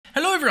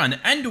Hello everyone,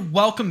 and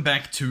welcome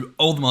back to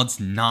Old Mods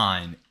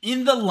 9.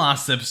 In the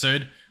last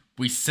episode,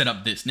 we set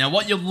up this. Now,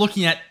 what you're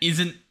looking at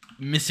isn't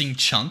missing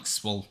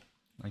chunks. Well,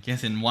 I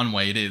guess in one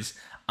way it is.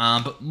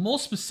 But more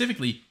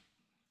specifically,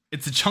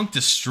 it's a chunk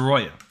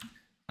destroyer,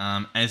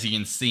 as you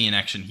can see in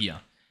action here.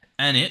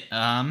 And it,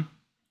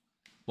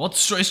 well, it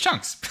destroys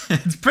chunks.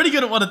 It's pretty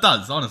good at what it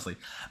does, honestly.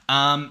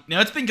 Now,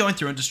 it's been going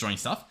through and destroying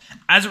stuff.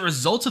 As a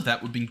result of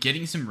that, we've been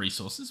getting some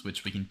resources,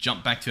 which we can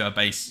jump back to our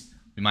base.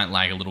 We might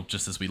lag a little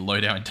just as we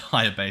load our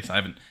entire base. I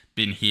haven't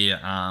been here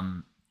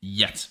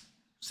yet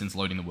since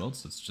loading the world,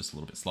 so it's just a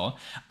little bit slower.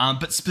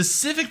 But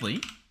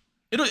specifically,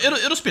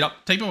 it'll speed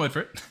up. Take my word for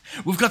it.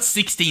 We've got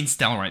 16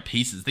 Stellarite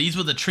pieces. These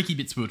were the tricky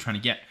bits we were trying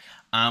to get.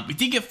 We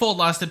did get 4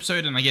 last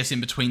episode, and I guess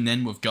in between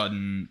then we've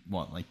gotten,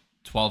 what, like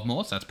 12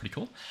 more, so that's pretty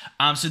cool.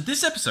 So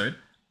this episode,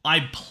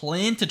 I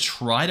plan to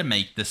try to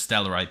make the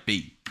Stellarite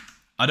B.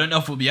 I don't know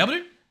if we'll be able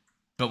to,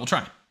 but we'll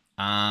try.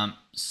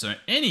 So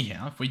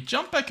anyhow, if we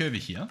jump back over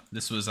here,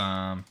 this was,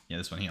 yeah,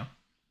 this one here.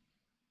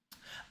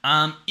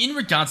 In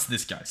regards to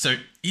this guy, so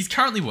he's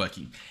currently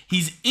working.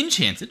 He's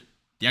enchanted.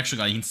 The actual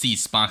guy, you can see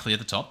sparkly at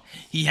the top.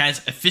 He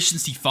has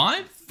efficiency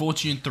 5,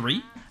 fortune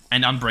 3,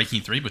 and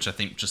unbreaking 3, which I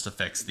think just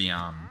affects the,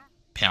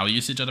 power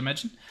usage, I'd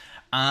imagine.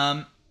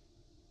 And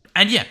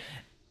yeah,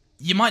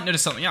 you might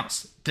notice something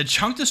else. The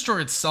chunk destroyer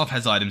itself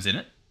has items in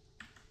it.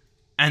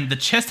 And the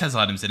chest has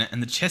items in it,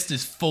 and the chest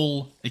is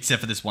full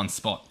except for this one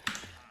spot.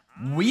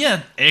 We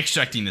are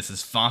extracting this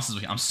as fast as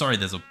we can. I'm sorry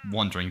there's a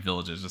wandering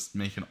villager just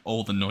making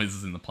all the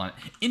noises in the planet.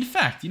 In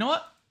fact, you know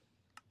what?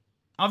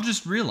 I've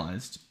just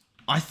realized,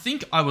 I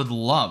think I would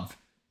love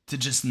to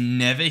just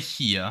never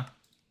hear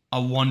a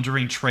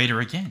wandering trader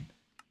again.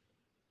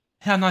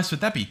 How nice would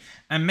that be?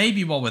 And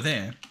maybe while we're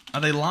there,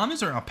 are they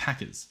llamas or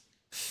alpacas?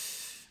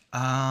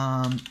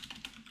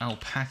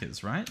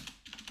 Alpacas, right?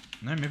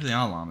 No, maybe they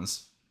are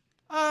llamas.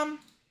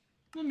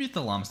 We'll mute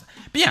the llamas.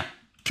 But yeah.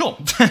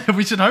 Cool.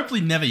 We should hopefully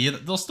never hear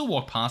that. They'll still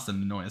walk past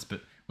and annoy us,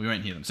 but we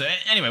won't hear them. So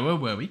anyway, where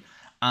were we?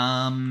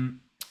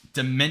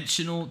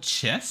 Dimensional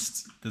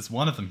chest. There's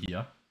one of them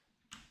here.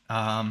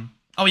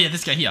 Oh yeah,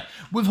 this guy here.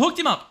 We've hooked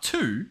him up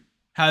to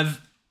have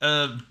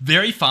a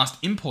very fast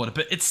importer,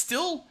 but it's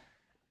still,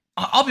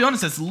 I'll be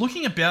honest, it's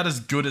looking about as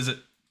good as it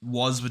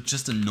was with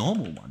just a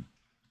normal one.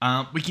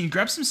 We can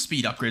grab some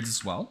speed upgrades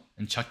as well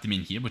and chuck them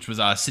in here, which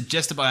was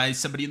suggested by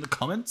somebody in the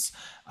comments.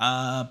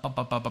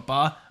 Bobbit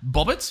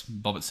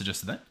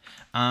suggested that.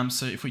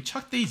 So if we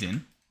chuck these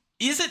in,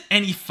 is it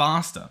any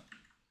faster?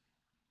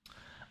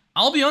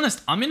 I'll be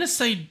honest, I'm going to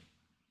say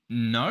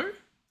no.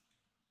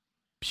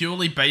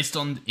 Purely based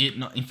on it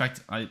not, in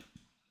fact, I'm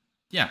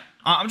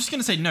just going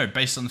to say no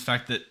based on the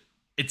fact that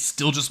it's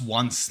still just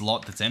one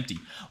slot that's empty.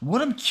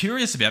 What I'm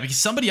curious about, because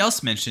somebody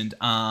else mentioned,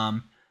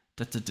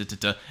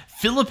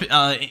 Philip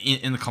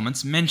in the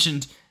comments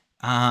mentioned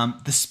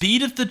the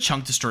speed of the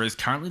chunk destroyer is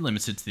currently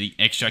limited to the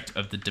extract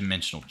of the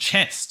dimensional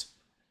chest,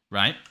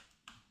 right?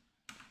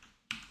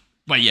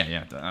 Well,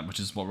 yeah, which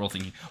is what we're all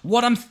thinking.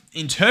 What I'm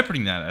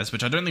interpreting that as,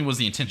 which I don't think was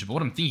the intention, but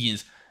what I'm thinking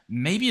is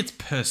maybe it's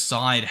per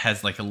side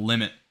has like a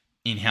limit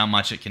in how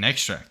much it can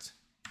extract.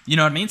 You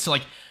know what I mean? So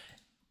like,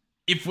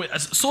 if we're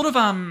sort of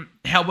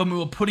how when we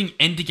were putting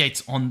ender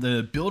gates on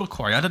the builder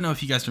quarry, I don't know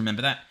if you guys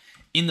remember that.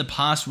 In the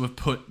past, we've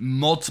put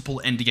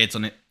multiple ender gates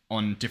on it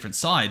on different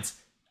sides,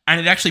 and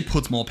it actually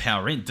puts more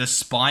power in,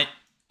 despite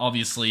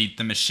obviously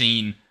the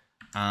machine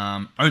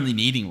only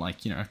needing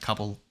like, you know, a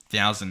couple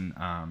thousand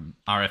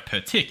RF per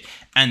tick.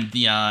 And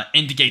the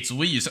ender gates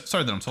we use,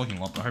 sorry that I'm talking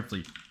a lot, but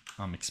hopefully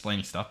I'm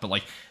explaining stuff. But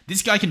like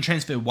this guy can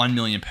transfer 1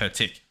 million per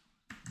tick.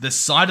 The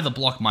side of the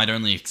block might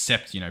only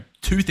accept, you know,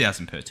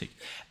 2,000 per tick.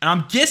 And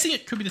I'm guessing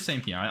it could be the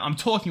same here. I'm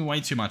talking way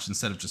too much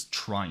instead of just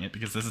trying it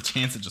because there's a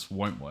chance it just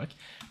won't work.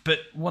 But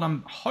what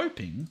I'm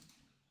hoping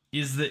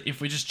is that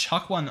if we just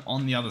chuck one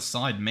on the other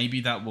side, maybe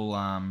that will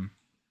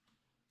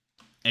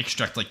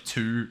extract like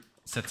 2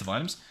 sets of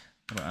items.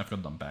 I've got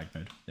it on bag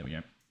mode. There we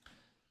go.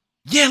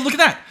 Yeah, look at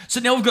that. So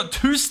now we've got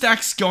 2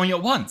 stacks going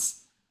at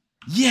once.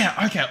 Yeah,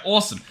 okay,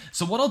 awesome.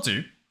 So what I'll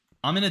do,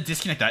 I'm going to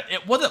disconnect that.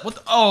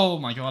 Oh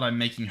my god, I'm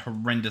making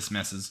horrendous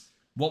messes.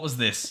 What was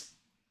this?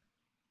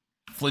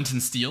 Flint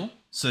and steel?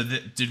 So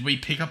did we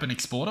pick up an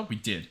exporter? We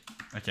did.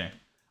 Okay.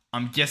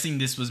 I'm guessing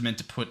this was meant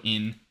to put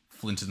in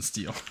flint and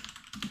steel.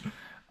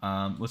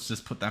 Let's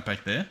just put that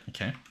back there.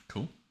 Okay,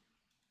 cool.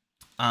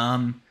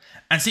 And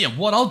so yeah,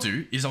 what I'll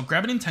do is I'll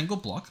grab an entangle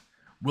block.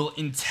 We'll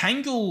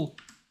entangle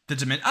the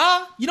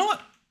you know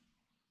what?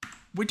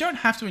 We don't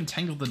have to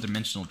entangle the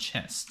dimensional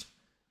chest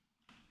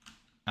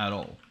at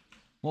all.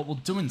 What we'll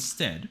do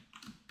instead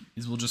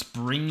is we'll just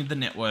bring the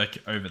network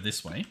over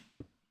this way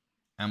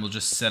and we'll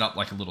just set up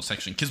like a little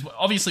section. Because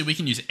obviously we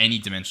can use any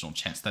dimensional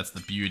chest. That's the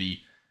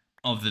beauty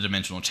of the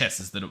dimensional chest,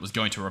 is that it was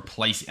going to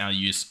replace our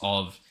use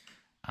of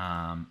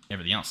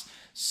everything else.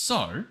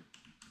 So,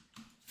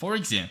 for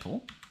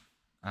example,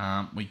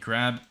 we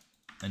grab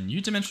a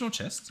new dimensional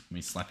chest,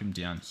 we slap him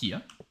down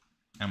here,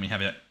 and we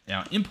have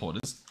our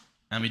importers,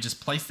 and we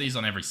just place these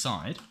on every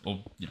side,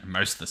 or you know,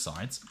 most of the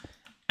sides,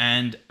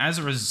 and as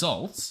a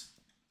result,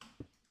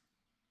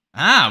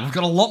 Ah, we've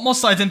got a lot more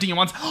sides emptying at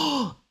once.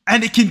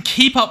 And it can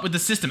keep up with the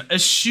system.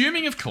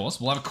 Assuming, of course,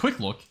 we'll have a quick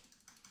look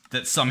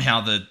that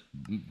somehow the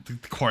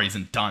quarry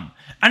isn't done.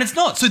 And it's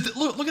not. So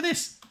look at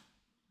this.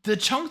 The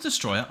chunk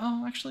destroyer.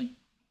 Oh, actually.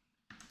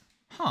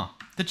 Huh.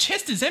 The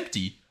chest is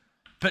empty.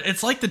 But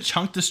it's like the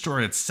chunk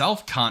destroyer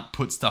itself can't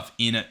put stuff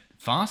in it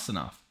fast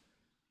enough.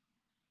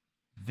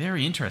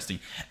 Very interesting.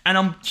 And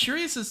I'm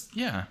curious as...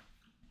 Yeah.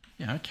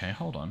 Yeah, okay,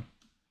 hold on.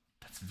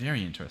 That's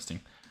very interesting.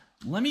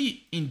 Let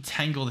me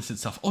entangle this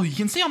itself. Oh, you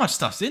can see how much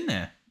stuff's in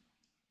there.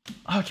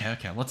 Okay,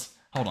 let's...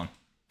 Hold on.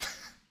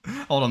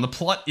 Hold on, the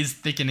plot is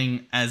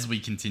thickening as we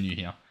continue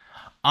here.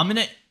 I'm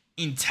going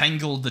to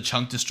entangle the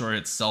chunk destroyer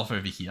itself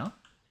over here.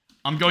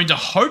 I'm going to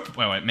hope...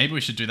 Wait, maybe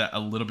we should do that a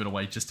little bit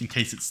away just in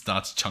case it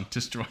starts chunk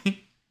destroying.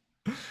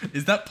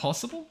 Is that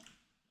possible?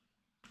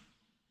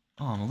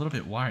 Oh, I'm a little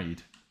bit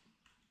worried.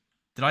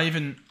 Did I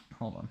even...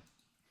 Hold on.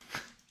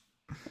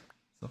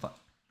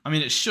 I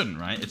mean, it shouldn't,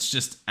 right? It's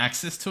just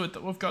access to it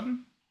that we've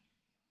gotten.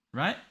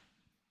 Right?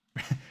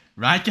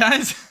 Right,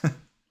 guys?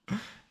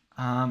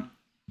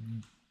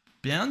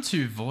 Bound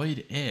to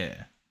void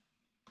air.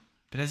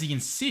 But as you can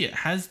see, it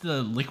has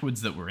the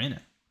liquids that were in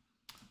it.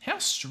 How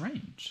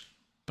strange.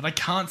 But I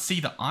can't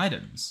see the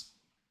items.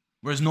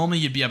 Whereas normally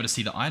you'd be able to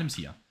see the items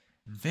here.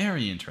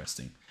 Very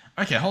interesting.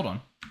 Okay, hold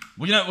on.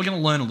 We're gonna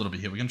learn a little bit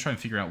here. We're gonna try and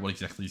figure out what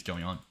exactly is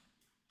going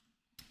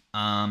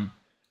on.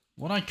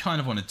 What I kind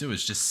of want to do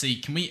is just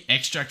see, can we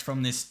extract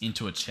from this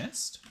into a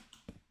chest?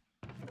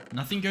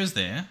 Nothing goes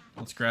there.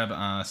 Let's grab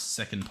a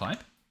second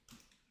pipe.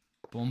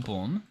 Boom,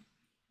 boom.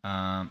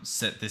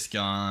 Set this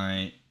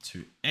guy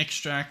to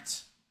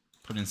extract.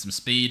 Put in some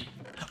speed.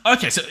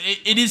 Okay, so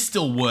it is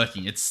still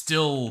working. It's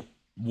still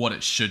what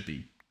it should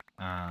be.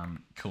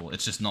 Cool.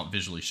 It's just not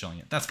visually showing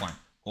it. That's fine.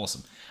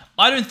 Awesome.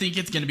 I don't think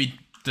it's going to be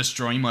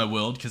destroying my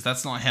world because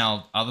that's not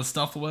how other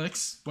stuff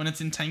works when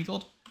it's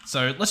entangled.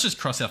 So let's just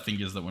cross our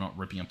fingers that we're not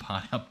ripping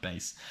apart our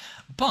base.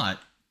 But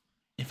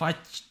if I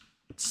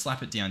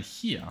slap it down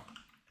here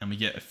and we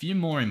get a few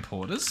more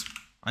importers,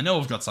 I know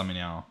we've got some in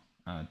our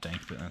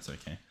dank, but that's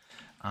okay.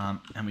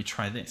 And we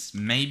try this.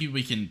 Maybe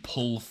we can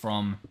pull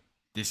from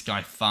this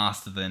guy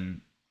faster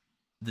than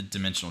the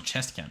dimensional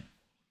chest can.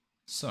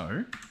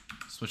 So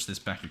switch this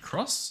back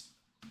across.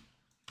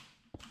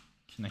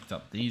 Connect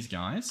up these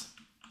guys.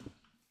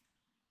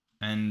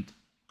 And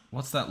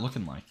what's that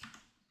looking like?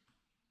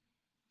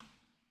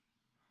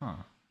 Huh.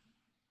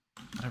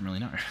 I don't really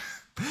know.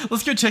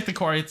 Let's go check the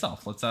quarry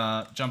itself. Let's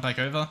jump back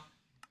over.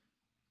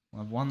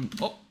 We'll have one...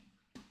 Oh!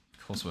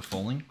 Of course we're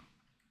falling.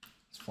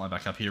 Let's fly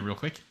back up here real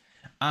quick.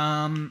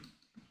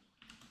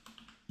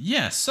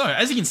 Yeah, so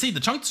as you can see, the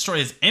chunk destroyer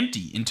is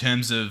empty in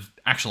terms of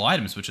actual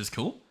items, which is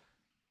cool.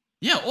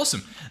 Yeah,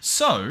 awesome.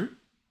 So,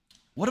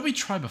 what did we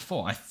try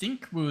before? I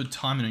think we were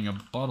timing or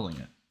bottling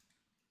it.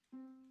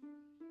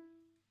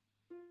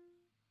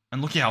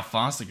 And look at how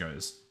fast it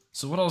goes.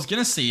 So what I was going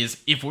to see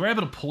is if we're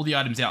able to pull the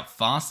items out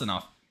fast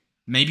enough,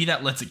 maybe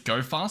that lets it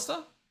go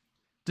faster?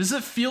 Does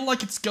it feel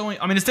like it's going...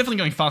 I mean, it's definitely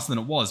going faster than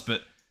it was,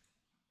 but...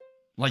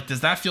 Like, does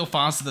that feel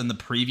faster than the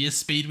previous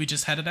speed we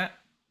just had it at?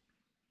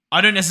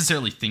 I don't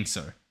necessarily think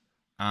so.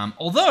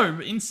 Although,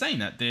 in saying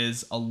that,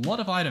 there's a lot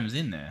of items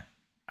in there.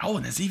 Oh,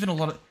 and there's even a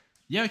lot of...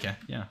 Yeah, okay,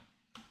 yeah.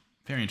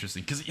 Very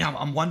interesting. Because, yeah,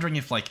 I'm wondering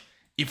if, like,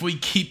 if we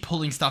keep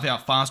pulling stuff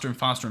out faster and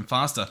faster and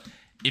faster,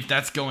 if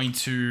that's going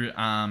to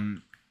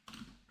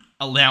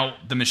allow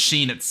the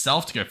machine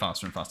itself to go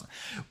faster and faster.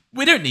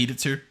 We don't need it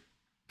to.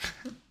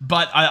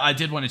 But I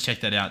did want to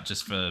check that out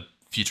just for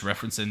future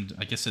reference and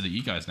I guess so that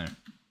you guys know.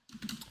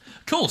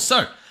 Cool,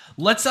 so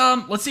let's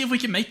see if we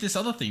can make this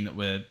other thing that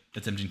we're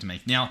attempting to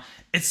make. Now,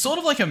 it's sort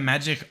of like a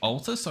magic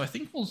altar, so I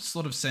think we'll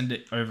sort of send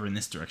it over in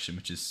this direction,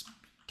 which is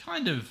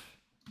kind of...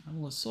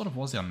 Well, it sort of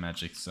was our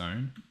magic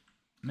zone.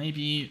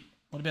 Maybe...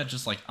 What about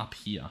just like up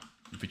here?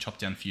 If we chop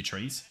down a few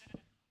trees?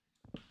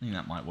 I think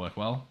that might work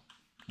well.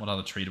 What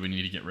other tree do we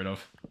need to get rid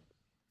of?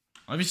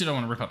 Obviously don't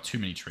want to rip up too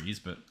many trees,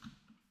 but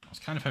I was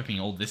kind of hoping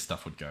all this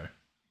stuff would go.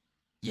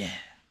 Yeah.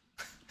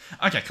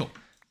 Okay, cool.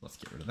 Let's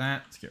get rid of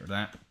that. Let's get rid of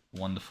that.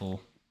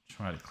 Wonderful.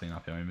 Try to clean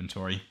up our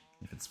inventory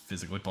if it's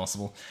physically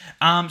possible.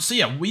 So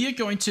yeah, we are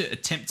going to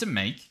attempt to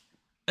make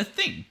a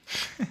thing.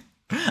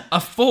 A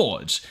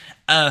forge.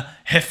 A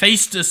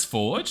Hephaestus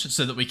forge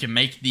so that we can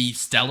make the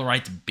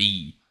Stellarite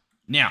B.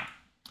 Now,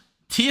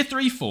 tier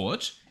 3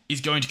 forge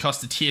is going to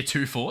cost a tier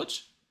 2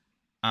 forge,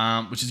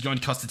 which is going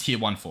to cost a tier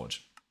 1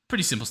 forge.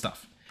 Pretty simple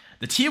stuff.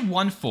 The tier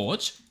 1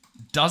 forge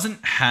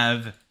doesn't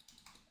have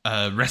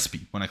a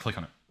recipe when I click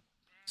on it.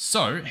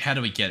 So, how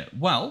do we get it?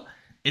 Well,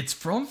 it's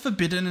from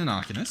Forbidden and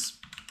Arcanus.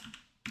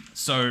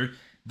 So,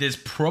 there's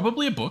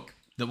probably a book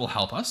that will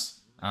help us.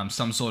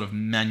 Some sort of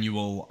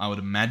manual, I would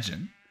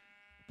imagine.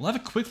 We'll have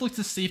a quick look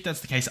to see if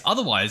that's the case.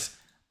 Otherwise,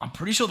 I'm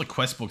pretty sure the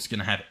quest book's going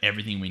to have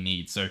everything we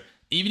need. So,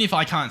 even if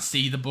I can't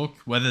see the book,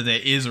 whether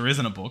there is or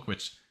isn't a book,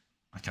 which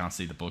I can't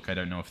see the book, I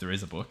don't know if there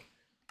is a book.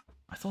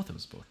 I thought there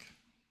was a book.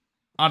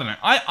 I don't know.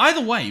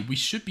 Either way, we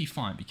should be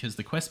fine because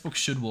the quest book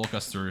should walk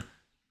us through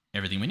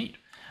everything we need.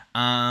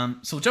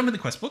 So we'll jump in the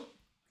quest book.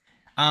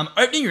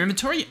 Opening your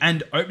inventory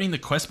and opening the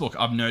quest book,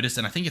 I've noticed,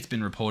 and I think it's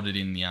been reported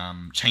in the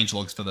change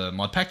logs for the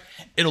mod pack,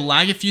 it'll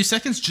lag a few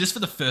seconds just for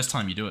the first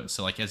time you do it.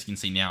 So like as you can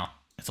see now,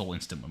 it's all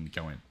instant when we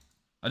go in.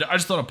 I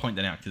just thought I'd point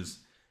that out because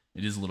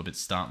it is a little bit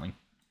startling.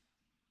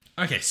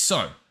 Okay,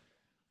 so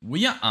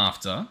we are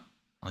after...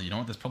 Oh, you know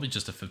what? There's probably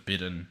just a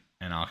Forbidden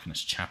and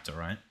Arcanist chapter,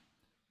 right?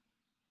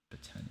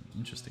 Botanical.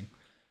 Interesting.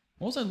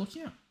 What was I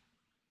looking at?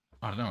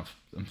 I don't know.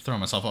 I'm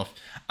throwing myself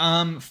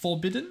off.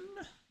 Forbidden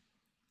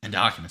and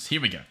Arcanist. Here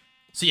we go.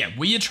 So yeah,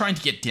 we are trying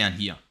to get down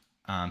here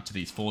to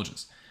these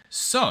forges.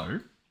 So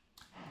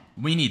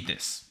we need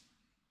this.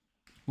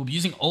 We'll be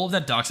using all of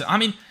that Darkstone. I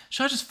mean,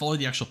 should I just follow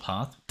the actual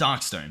path?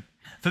 Darkstone.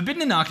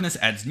 Forbidden and Arcanist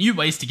adds new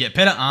ways to get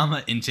better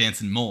armor,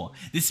 enchants, and more.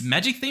 This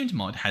magic-themed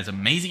mod has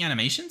amazing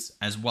animations,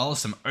 as well as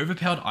some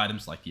overpowered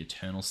items like the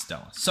Eternal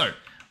Stellar. So,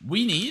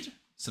 we need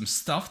some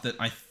stuff that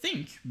I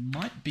think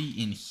might be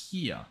in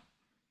here,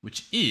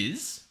 which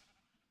is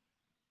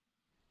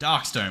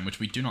Darkstone, which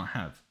we do not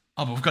have.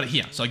 Oh, but we've got it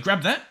here. So I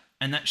grab that,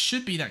 and that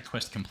should be that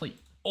quest complete.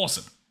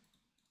 Awesome.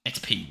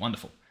 XP,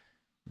 wonderful.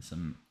 There's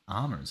some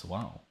armor as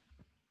well.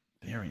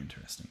 Very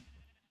interesting.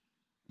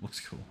 Looks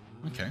cool.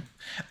 Okay.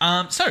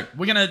 So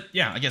we're gonna,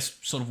 I guess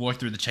sort of work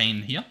through the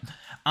chain here.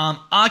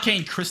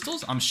 Arcane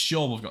crystals, I'm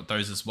sure we've got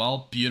those as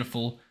well.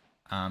 Beautiful.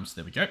 So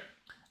there we go.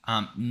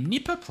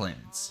 Nipper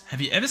plants. Have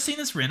you ever seen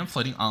this random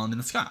floating island in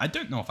the sky? I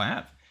don't know if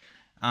I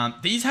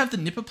have. These have the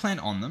Nipper plant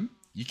on them.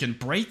 You can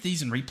break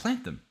these and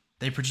replant them.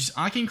 They produce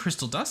arcane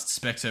crystal dust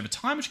specs over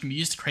time, which can be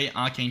used to create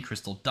arcane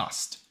crystal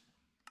dust.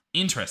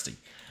 Interesting.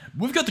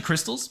 We've got the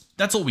crystals.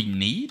 That's all we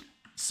need.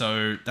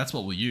 So that's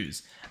what we'll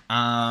use.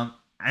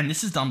 And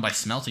this is done by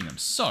smelting them.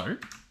 So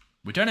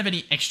we don't have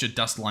any extra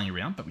dust lying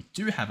around, but we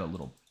do have a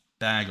little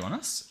bag on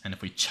us. And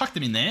if we chuck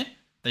them in there,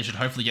 they should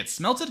hopefully get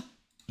smelted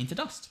into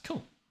dust.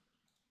 Cool.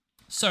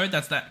 So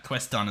that's that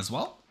quest done as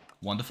well.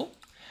 Wonderful.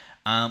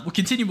 We'll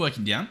continue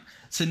working down.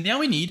 So now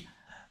we need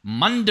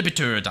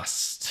Mundabitur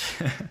dust.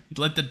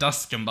 Let the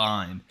dust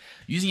combine.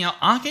 Using our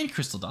arcane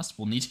crystal dust,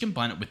 we'll need to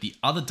combine it with the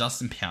other dust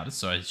and powders.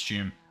 So I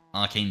assume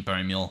arcane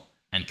bone meal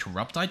and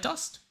corruptite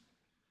dust.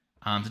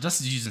 The dust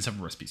is used in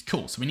several recipes.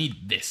 Cool. So we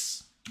need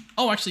this.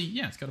 Oh, actually,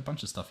 yeah, it's got a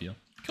bunch of stuff here.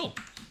 Cool.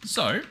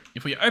 So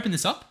if we open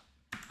this up,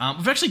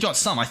 we've actually got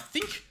some. I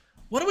think,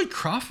 what do we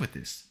craft with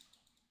this?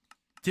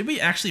 Did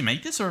we actually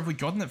make this, or have we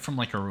gotten it from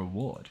like a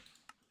reward?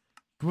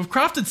 We've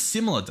crafted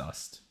similar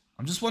dust.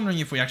 I'm just wondering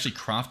if we actually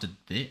crafted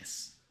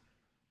this.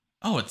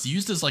 Oh, it's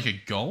used as like a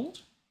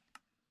gold?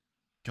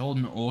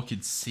 Golden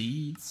orchid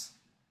seeds.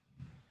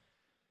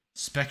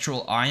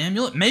 Spectral eye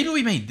amulet. Maybe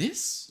we made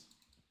this?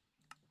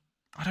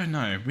 I don't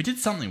know. We did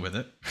something with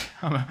it.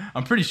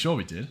 I'm pretty sure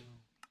we did.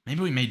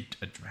 Maybe we made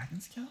a dragon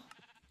scale?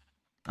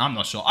 I'm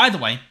not sure. Either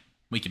way,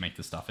 we can make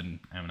this stuff, and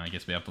I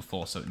guess we have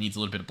before, so it needs a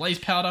little bit of blaze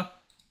powder.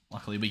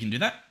 Luckily, we can do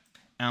that.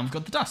 And we've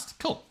got the dust.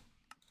 Cool.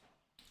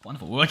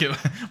 Wonderful.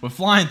 We're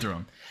flying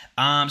through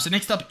them. So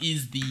next up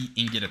is the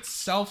ingot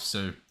itself.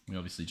 So we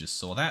obviously just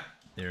saw that.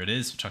 There it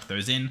is. Chuck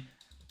those in.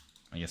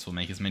 I guess we'll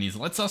make as many as it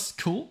lets us.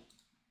 Cool.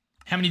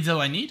 How many do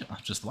I need? Oh,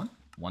 just one.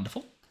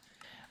 Wonderful.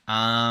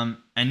 And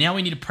now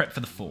we need to prep for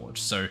the forge.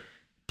 So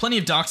plenty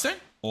of darkstone.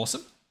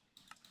 Awesome.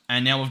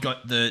 And now we've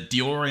got the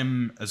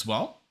diorium as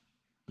well,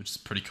 which is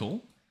pretty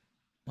cool.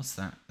 What's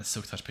that? A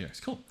silk touch pickaxe.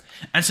 Cool.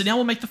 And so now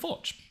we'll make the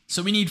forge.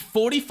 So we need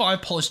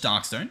 45 polished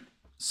darkstone.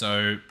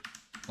 So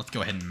let's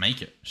go ahead and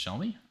make it, shall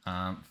we?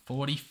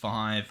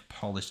 45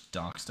 polished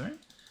darkstone.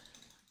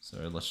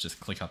 So let's just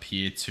click up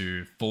here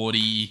to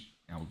 40.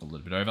 Now we'll go a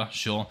little bit over.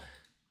 Sure.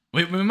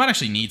 We might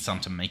actually need some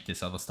to make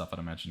this other stuff, I'd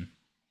imagine.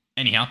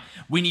 Anyhow,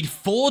 we need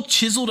 4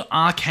 chiseled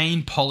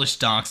arcane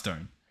polished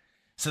darkstone.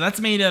 So that's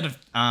made out of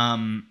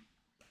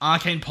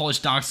arcane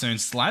polished darkstone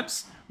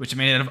slabs, which are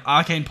made out of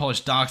arcane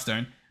polished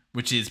darkstone,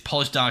 which is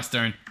polished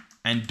darkstone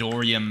and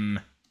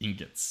dorium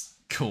ingots.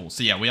 Cool.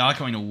 So yeah, we are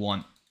going to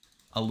want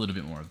a little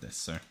bit more of this.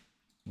 So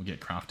we'll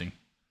get crafting.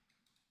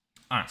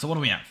 All right. So what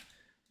do we have?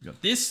 We've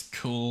got this.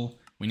 Cool.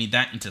 We need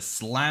that into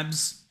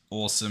slabs.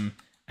 Awesome.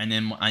 And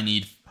then I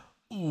need...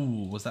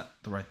 Ooh, was that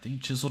the right thing?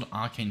 Chiseled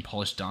arcane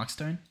polished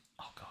darkstone.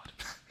 Oh god.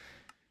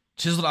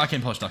 Chiseled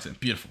arcane polished darkstone.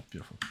 Beautiful.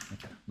 Beautiful.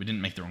 Okay. We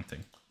didn't make the wrong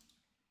thing.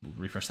 We'll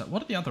refresh that.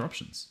 What are the other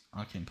options?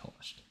 Arcane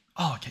polished.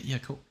 Oh, okay. Yeah,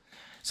 cool.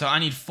 So I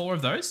need 4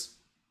 of those.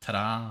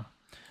 Ta-da.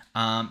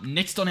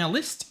 Next on our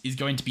list is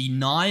going to be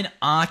 9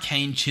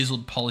 arcane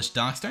chiseled polished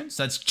darkstone.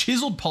 So that's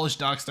chiseled polished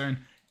darkstone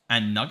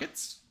and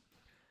nuggets.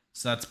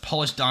 So that's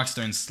polished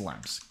darkstone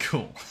slabs.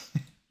 Cool.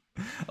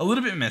 A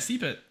little bit messy,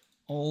 but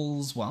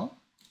all's well.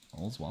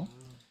 All's well.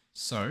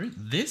 So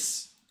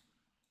this,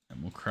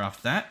 and we'll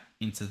craft that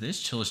into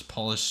this chiseled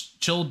polished.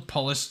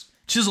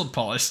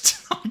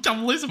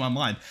 I'm losing my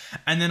mind.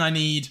 And then I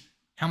need,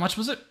 how much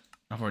was it?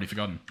 I've already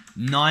forgotten.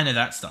 9 of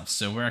that stuff.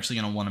 So we're actually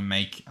going to want to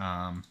make,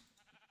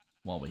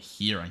 while we're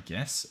here, I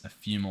guess, a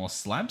few more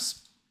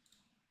slabs.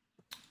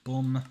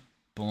 Boom,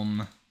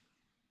 boom,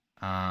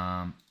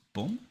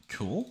 boom.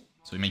 Cool.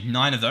 So we make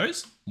 9 of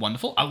those.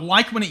 Wonderful. I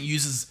like when it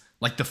uses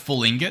like the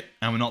full ingot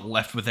and we're not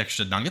left with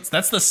extra nuggets.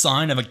 That's the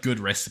sign of a good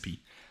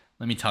recipe.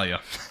 let me tell you.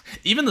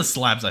 Even the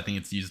slabs, I think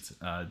it's used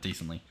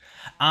decently.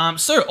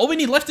 So all we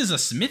need left is a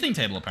smithing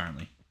table,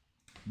 apparently.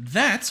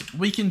 That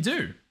we can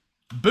do.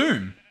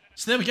 Boom.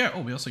 So there we go.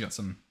 Oh, we also got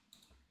some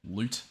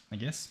loot, I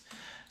guess.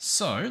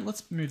 So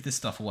let's move this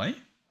stuff away.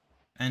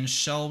 And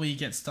shall we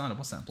get started?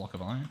 What's that? Block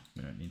of iron?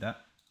 We don't need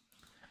that.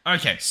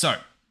 Okay, so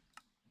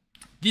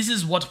this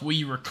is what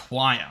we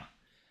require.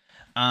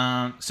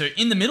 So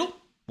in the middle,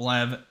 we'll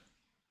have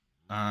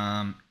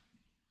a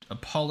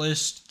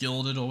polished,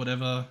 gilded, or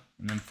whatever,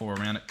 and then 4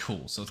 around it.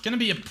 Cool. So it's going to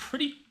be a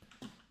pretty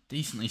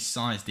decently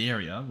sized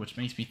area, which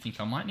makes me think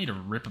I might need to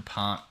rip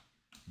apart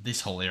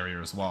this whole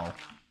area as well.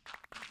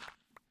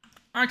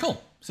 All right,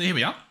 cool. So here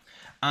we are.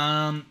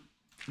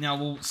 Now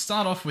we'll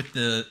start off with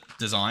the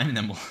design, and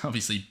then we'll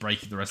obviously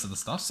break the rest of the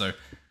stuff. So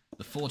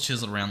the 4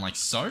 chiseled around like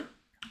so.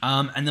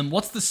 And then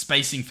what's the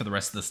spacing for the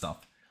rest of the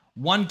stuff?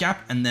 1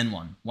 gap and then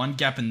 1. 1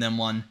 gap and then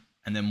 1.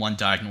 And then 1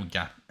 diagonal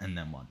gap and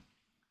then 1.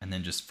 And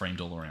then just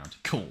framed all around.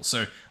 Cool.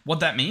 So what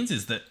that means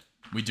is that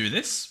we do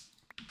this.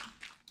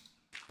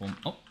 Boom.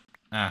 Oh.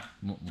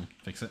 We'll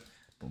fix it.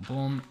 Boom,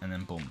 boom. And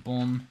then boom,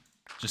 boom.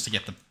 Just to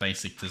get the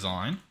basic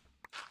design.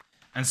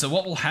 And so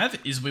what we'll have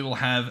is we will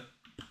have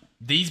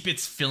these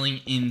bits filling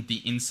in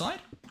the inside,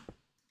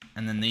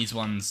 and then these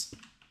ones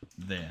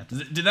there.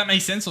 Did that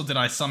make sense, or did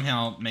I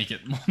somehow make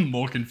it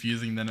more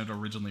confusing than it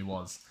originally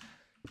was?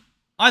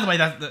 Either way,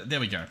 there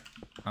we go.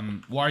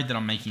 I'm worried that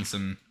I'm making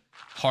some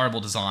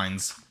horrible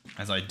designs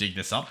as I dig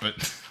this up, but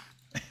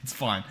it's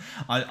fine.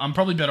 I'm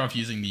probably better off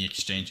using the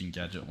exchanging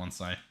gadget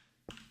once I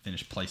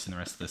finish placing the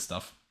rest of this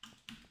stuff.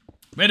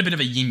 We had a bit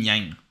of a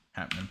yin-yang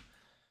happening.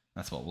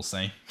 That's what we'll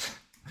say.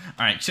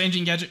 Alright,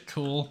 exchanging gadget,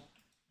 cool.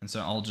 And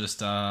so I'll just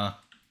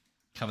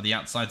cover the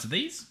outsides of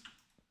these.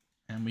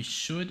 And we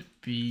should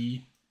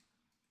be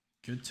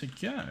good to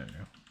go.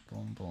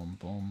 Boom, boom,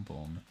 boom,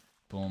 boom,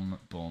 boom,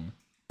 boom,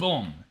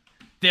 boom.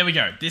 There we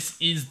go. This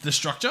is the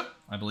structure,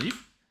 I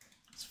believe.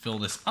 Let's fill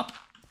this up.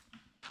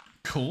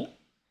 Cool.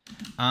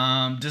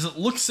 Does it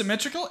look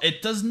symmetrical?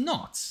 It does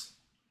not.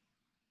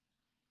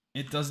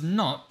 It does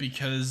not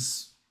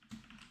because...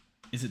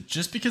 Is it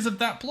just because of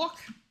that block?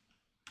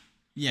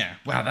 Yeah.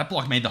 Wow, that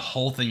block made the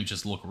whole thing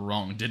just look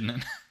wrong, didn't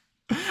it?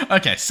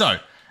 Okay, so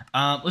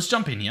let's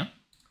jump in here.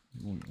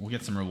 We'll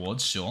get some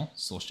rewards, sure.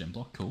 Source gem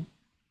block, cool.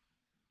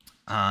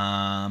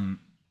 The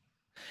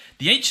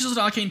 8 chiseled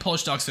arcane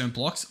polished darkstone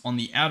blocks on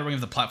the outer ring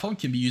of the platform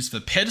can be used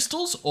for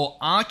pedestals or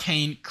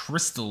arcane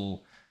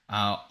crystal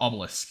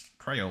obelisks.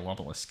 With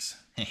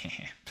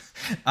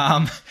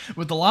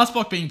the last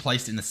block being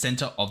placed in the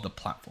center of the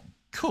platform.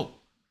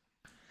 Cool.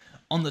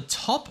 On the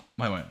top...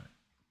 Wait.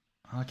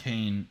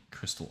 Arcane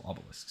crystal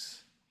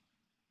obelisks.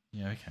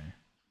 Yeah, okay.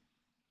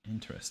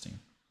 Interesting.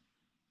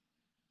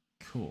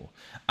 Cool.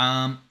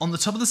 On the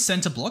top of the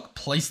center block,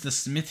 place the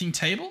smithing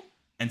table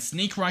and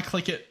sneak right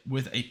click it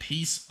with a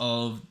piece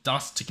of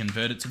dust to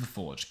convert it to the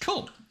forge.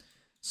 Cool.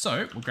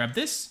 So we'll grab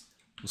this.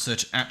 We'll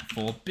search at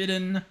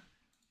forbidden.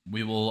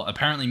 We will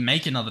apparently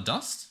make another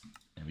dust.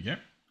 There we go.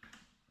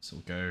 So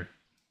we'll go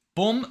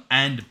boom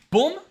and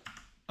boom.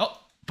 Oh,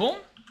 boom.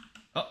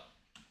 Oh.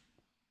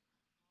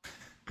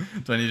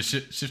 Do I need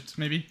to shift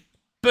maybe?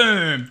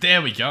 Boom.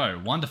 There we go.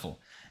 Wonderful.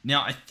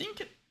 Now I think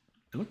it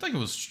looked like it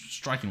was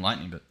striking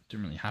lightning, but it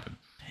didn't really happen.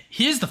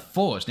 Here's the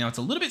forge. Now it's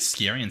a little bit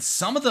scary, and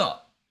some of the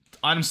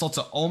item slots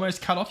are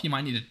almost cut off. You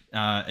might need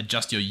to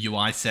adjust your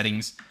UI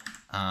settings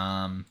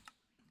to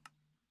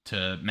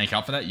make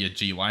up for that, your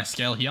GUI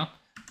scale here.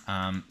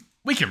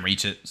 We can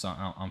reach it, so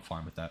I'm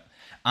fine with that.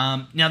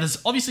 Now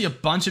there's obviously a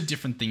bunch of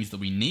different things that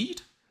we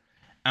need,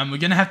 and we're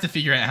going to have to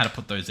figure out how to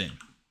put those in.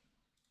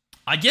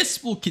 I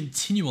guess we'll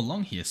continue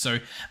along here. So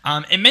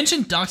it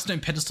mentioned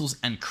darkstone pedestals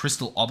and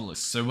crystal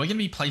obelisks. So we're going to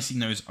be placing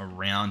those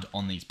around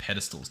on these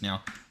pedestals.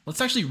 Now, let's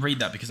actually read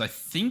that because I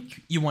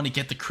think you want to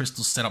get the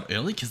crystals set up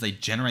early because they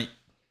generate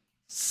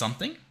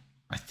something,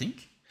 I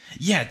think.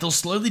 Yeah, they'll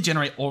slowly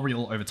generate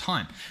aureole over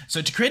time.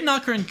 So to create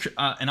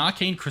an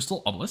arcane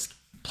crystal obelisk,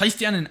 place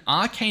down an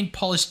arcane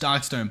polished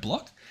darkstone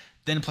block,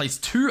 then place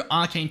 2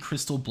 arcane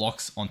crystal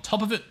blocks on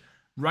top of it,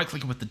 right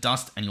click it with the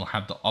dust, and you'll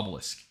have the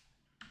obelisk.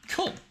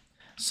 Cool.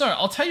 So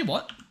I'll tell you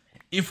what,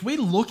 if we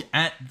look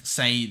at,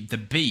 say, the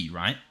bee,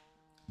 right?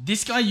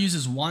 This guy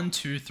uses 1,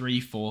 2,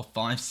 3, 4,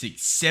 5,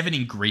 6, 7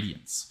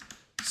 ingredients.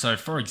 So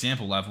for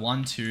example, we'll have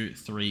 1, 2,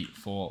 3,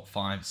 4,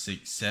 5,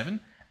 6, 7,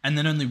 and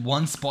then only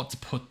 1 spot to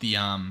put the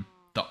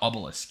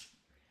obelisk.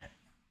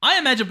 I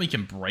imagine we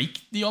can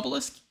break the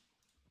obelisk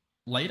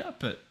later,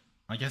 but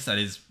I guess that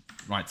is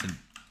right to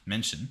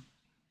mention.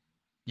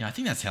 Yeah, I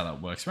think that's how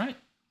that works, right?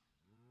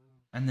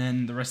 And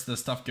then the rest of the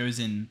stuff goes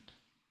in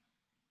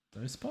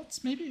those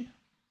spots, maybe?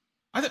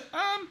 I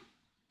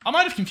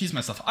might have confused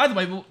myself. Either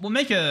way, we'll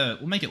make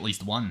at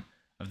least 1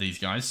 of these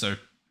guys. So,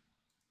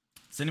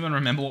 does anyone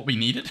remember what we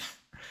needed?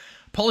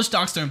 Polished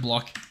darkstone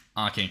block,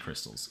 arcane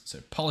crystals.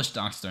 So polished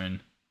darkstone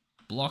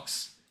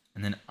blocks,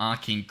 and then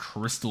arcane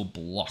crystal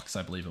blocks,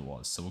 I believe it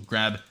was. So we'll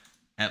grab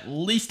at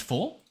least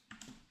 4,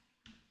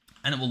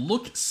 and it will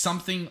look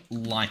something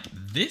like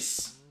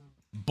this.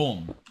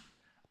 Boom.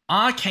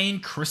 Arcane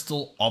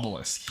crystal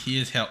obelisk.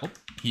 Here's how. Oh,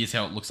 Here's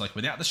how it looks like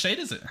without the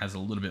shaders. It has a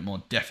little bit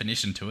more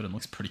definition to it and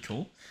looks pretty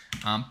cool.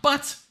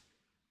 But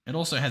it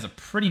also has a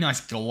pretty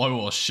nice glow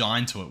or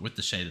shine to it with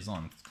the shaders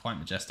on. It's quite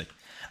majestic.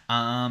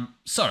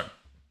 So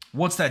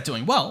what's that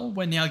doing? Well,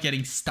 we're now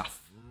getting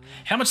stuff.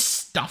 How much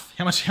stuff?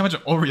 How much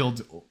Oriole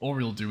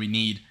do we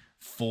need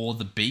for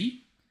the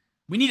bee?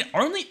 We need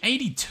only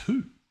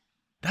 82.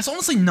 That's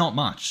honestly not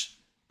much.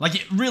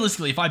 Like,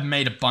 realistically, if I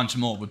made a bunch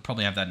more, we'd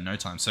probably have that in no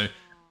time. So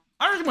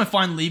I reckon we're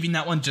fine leaving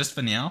that one just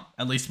for now,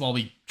 at least while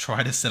we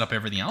try to set up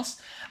everything else.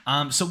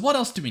 So what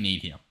else do we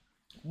need here?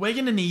 We're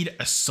going to need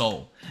a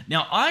soul.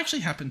 Now, I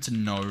actually happen to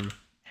know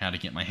how to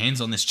get my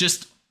hands on this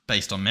just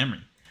based on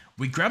memory.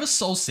 We grab a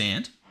soul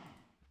sand,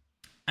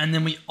 and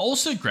then we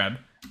also grab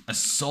a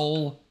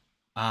soul,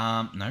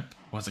 nope,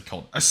 what's it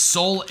called? A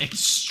soul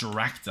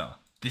extractor,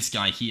 this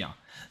guy here.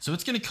 So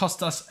it's going to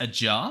cost us a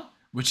jar,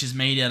 which is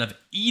made out of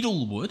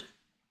edelwood,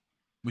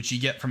 which you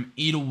get from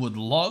edelwood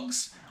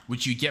logs,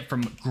 which you get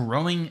from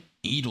growing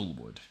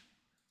edelwood.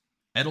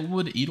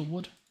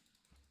 Edelwood?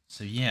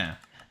 So yeah.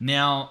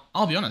 Now,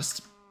 I'll be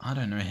honest, I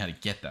don't know how to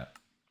get that.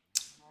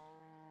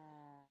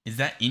 Is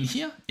that in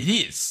here? It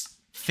is.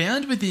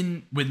 Found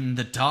within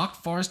the dark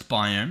forest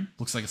biome.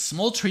 Looks like a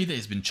small tree that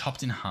has been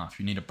chopped in half.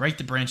 You need to break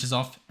the branches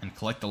off and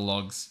collect the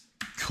logs.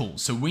 Cool.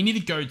 So we need to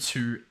go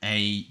to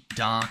a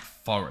dark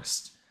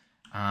forest.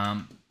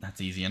 That's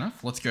easy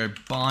enough. Let's go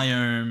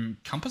biome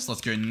compass.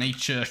 Let's go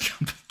nature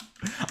compass.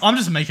 I'm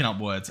just making up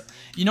words.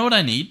 You know what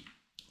I need?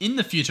 In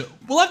the future,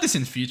 we'll have this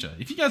in the future.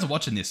 If you guys are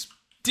watching this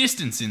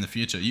distance in the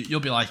future, you'll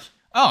be like,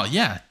 oh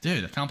yeah,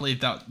 dude, I can't believe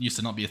that used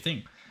to not be a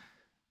thing.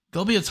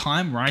 There'll be a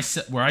time where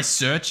I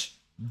search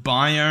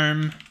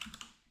biome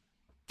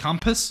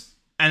compass,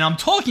 and I'm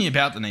talking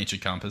about the nature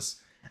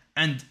compass,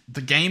 and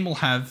the game will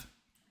have,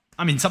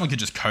 I mean, someone could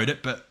just code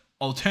it, but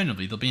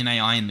alternatively, there'll be an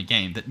AI in the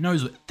game that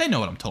knows they know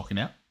what I'm talking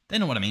about. They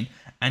know what I mean,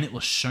 and it will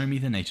show me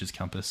the nature's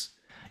compass.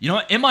 You know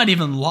what? It might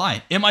even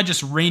lie. It might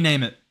just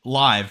rename it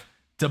live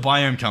to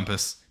biome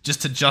compass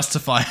just to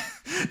justify,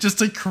 just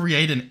to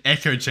create an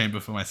echo chamber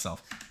for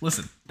myself.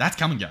 Listen, that's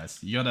coming, guys.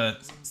 You gotta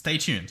stay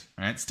tuned.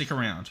 All right, stick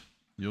around.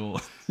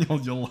 You'll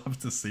love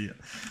to see it.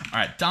 All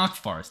right, dark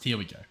forest. Here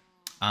we go.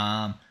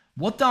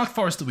 What dark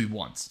forest do we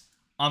want?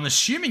 I'm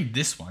assuming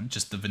this one,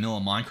 just the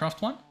vanilla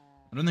Minecraft one.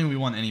 I don't think we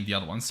want any of the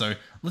other ones. So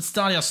let's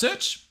start our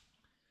search.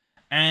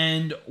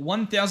 And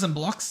 1,000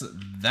 blocks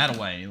that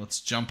away. Let's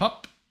jump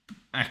up,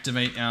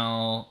 activate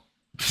our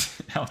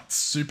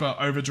super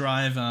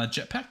overdrive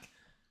jetpack,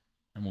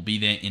 and we'll be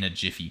there in a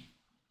jiffy.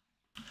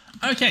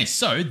 Okay,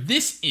 so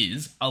this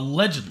is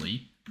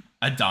allegedly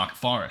a dark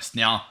forest.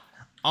 Now,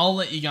 I'll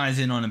let you guys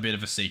in on a bit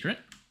of a secret.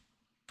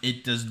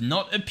 It does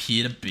not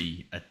appear to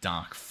be a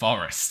dark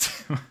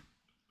forest,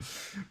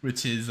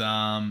 which is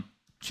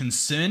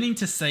concerning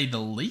to say the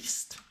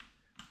least.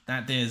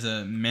 That there's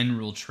a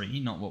mineral tree,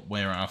 not what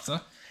we're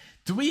after.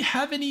 Do we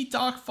have any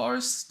dark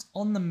forest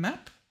on the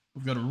map?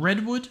 We've got a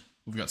redwood.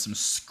 We've got some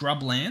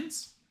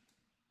scrublands.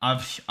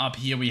 Up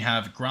here we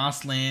have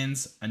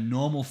grasslands, a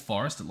normal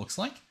forest, it looks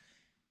like.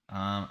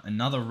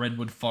 Another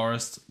redwood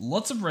forest.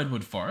 Lots of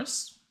redwood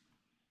forests.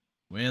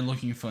 We're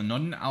looking for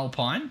not an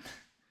alpine,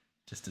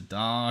 just a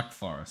dark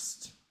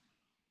forest.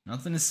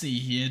 Nothing to see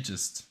here,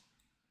 just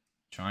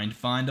trying to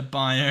find a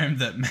biome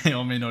that may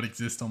or may not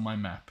exist on my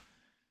map.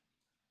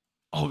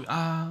 Oh,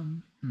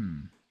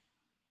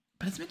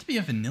 but it's meant to be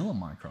a vanilla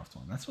Minecraft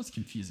one. That's what's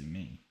confusing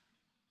me.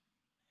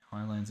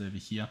 Highlands over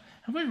here.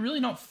 Have we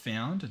really not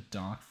found a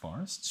dark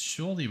forest?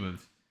 Surely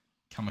we've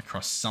come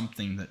across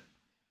something that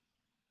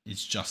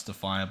is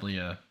justifiably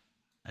a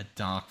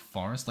dark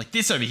forest. Like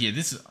this over here.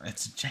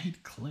 It's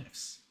Jade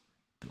Cliffs.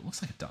 But it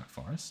looks like a dark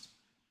forest.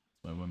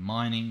 Where we're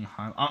mining.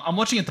 I'm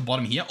watching at the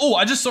bottom here. Oh,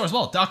 I just saw as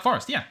well. Dark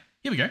forest. Yeah.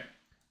 Here we go.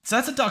 So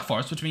that's a dark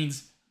forest, which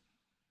means...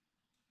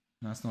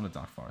 No, it's not a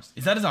dark forest.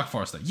 Is that a dark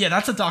forest though? Yeah,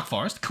 that's a dark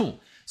forest. Cool.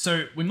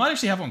 So we might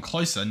actually have one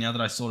closer now that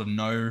I sort of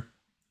know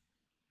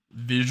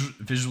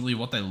visually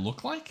what they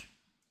look like.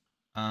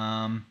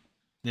 They're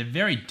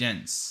very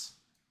dense.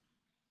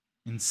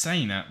 In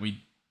saying that,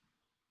 we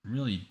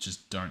really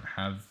just don't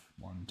have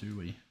one, do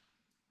we?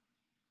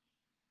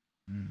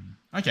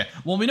 Okay,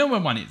 well, we know where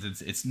one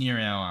is. It's near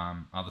our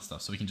other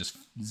stuff, so we can just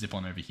zip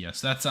on over here.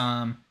 So that's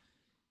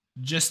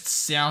just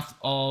south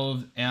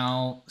of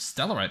our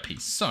Stellarite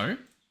piece. So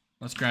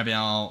let's grab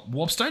our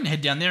warpstone,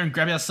 head down there and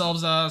grab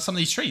ourselves some of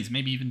these trees.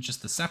 Maybe even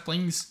just the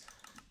saplings.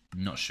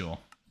 Not sure.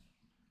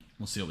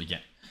 We'll see what we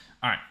get.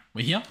 All right,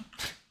 we're here.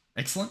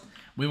 Excellent.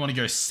 We want to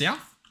go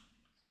south.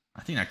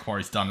 I think that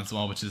quarry's done as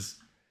well, which is,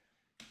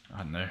 I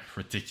don't know,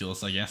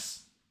 ridiculous, I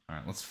guess. All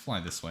right, let's fly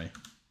this way.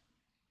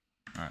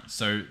 All right,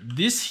 so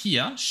this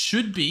here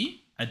should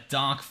be a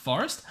dark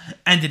forest,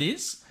 and it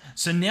is.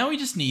 So now we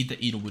just need the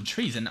edelwood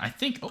trees, and I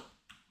think, oh,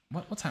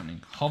 what's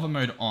happening? Hover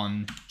mode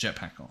on,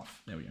 jetpack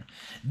off. There we go.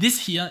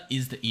 This here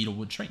is the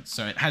edelwood tree.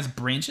 So it has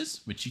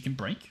branches, which you can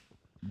break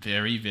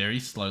very,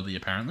 very slowly,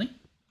 apparently.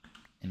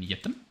 And you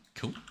get them.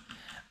 Cool.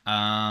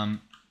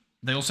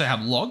 They also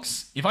have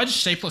logs. If I just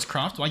shapeless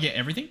craft, do I get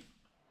everything?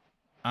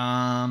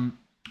 Yeah,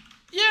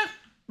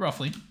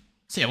 roughly.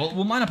 So yeah,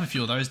 we'll mine up a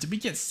few of those. Did we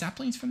get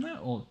saplings from that?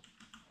 Or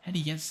how do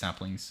you get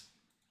saplings?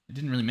 It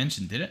didn't really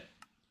mention, did it?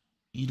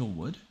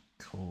 Edelwood.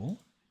 Cool.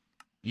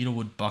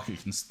 Edelwood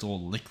bucket can store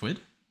liquid.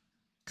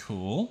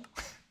 Cool.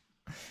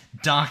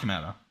 Dark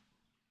matter.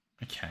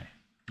 Okay.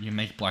 You can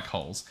make black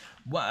holes.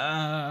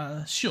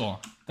 Sure.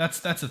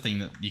 That's a thing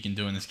that you can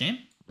do in this game.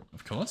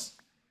 Of course.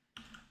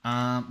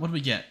 What do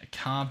we get? A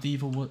carved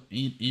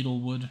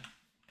Edelwood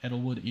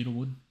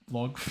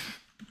log.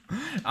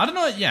 I don't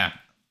know. Yeah.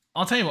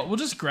 I'll tell you what. We'll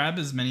just grab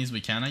as many as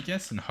we can, I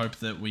guess, and hope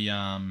that we,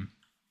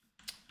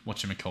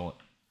 whatchamacallit,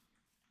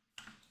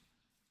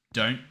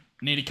 don't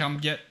need to come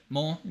get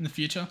more in the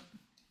future.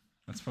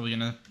 That's probably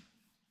gonna,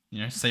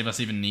 save us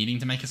even needing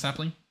to make a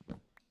sapling.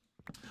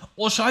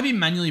 Or should I be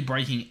manually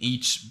breaking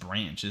each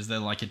branch? Is there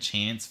like a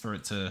chance for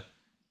it to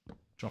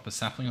drop a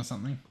sapling or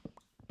something?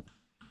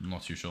 I'm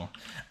not too sure.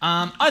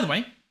 Either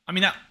way, I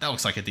mean, that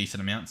looks like a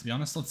decent amount, to be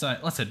honest.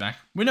 Let's head back.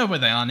 We know where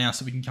they are now,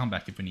 so we can come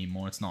back if we need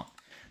more. It's not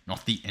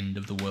the end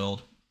of the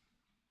world.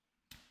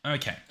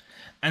 Okay.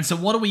 And so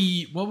what are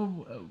we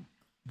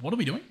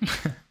doing?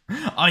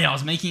 Oh yeah, I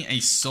was making a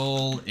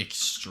soul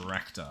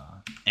extractor.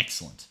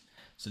 Excellent.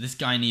 So this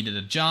guy needed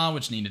a jar,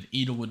 which needed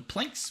Edelwood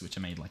planks, which are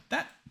made like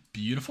that.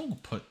 Beautiful. We'll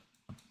put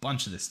a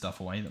bunch of this stuff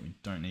away that we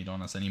don't need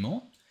on us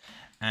anymore.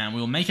 And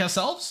we'll make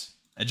ourselves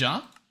a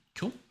jar.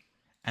 Cool.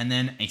 And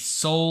then a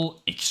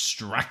soul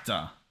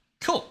extractor.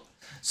 Cool.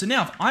 So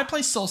now if I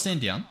place soul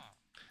sand down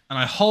and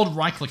I hold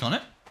right click on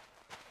it,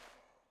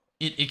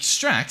 it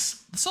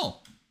extracts the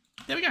soul.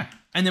 There we go.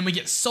 And then we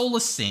get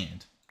soulless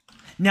sand.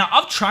 Now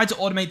I've tried to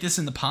automate this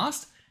in the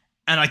past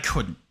and I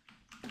couldn't.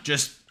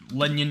 Just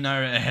letting you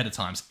know ahead of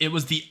times. It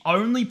was the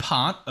only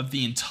part of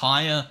the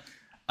entire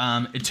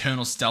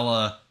Eternal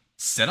Stellar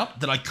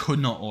setup that I could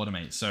not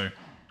automate. So,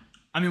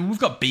 I mean, we've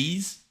got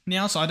bees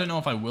now, so I don't know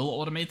if I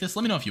will automate this.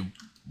 Let me know if you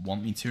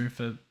want me to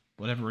for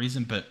whatever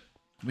reason, but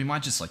we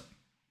might just like,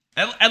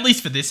 at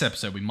least for this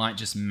episode, we might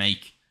just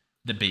make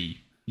the bee,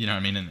 you know what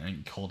I mean,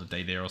 and call it a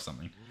day there or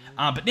something.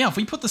 But now if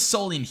we put the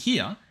soul in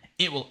here,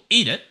 it will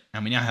eat it,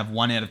 and we now have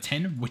 1 out of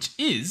 10, which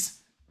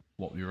is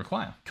what we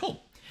require.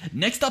 Cool.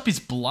 Next up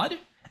is blood.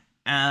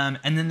 And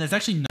then there's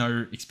actually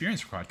no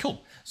experience required.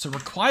 Cool. So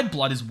required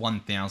blood is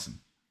 1,000.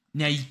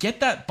 Now you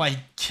get that by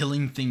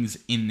killing things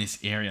in this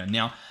area.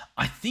 Now,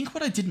 I think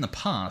what I did in the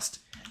past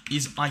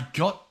is I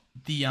got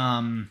the,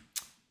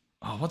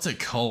 what's it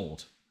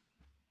called?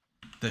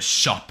 The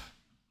shop.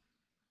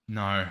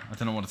 No, I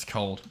don't know what it's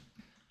called.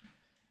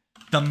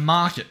 The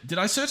market. Did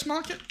I search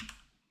market?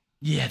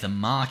 Yeah, the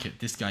market.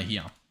 This guy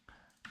here.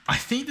 I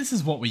think this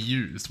is what we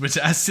used, which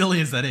as silly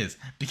as that is.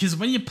 Because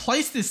when you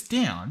place this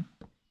down,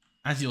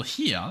 as you'll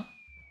hear,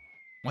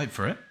 wait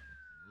for it,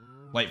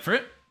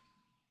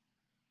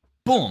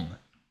 boom,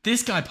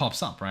 this guy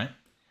pops up, right?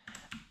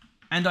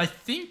 And I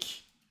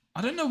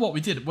don't know what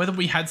we did, whether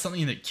we had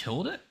something that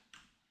killed it,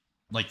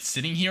 like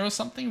sitting here or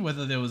something,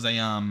 whether there was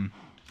a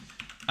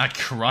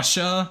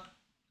crusher,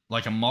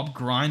 like a mob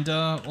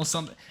grinder or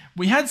something.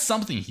 We had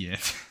something here.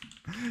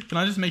 Can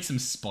I just make some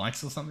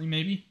spikes or something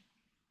maybe?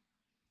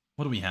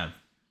 What do we have?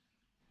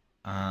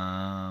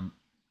 Yeah,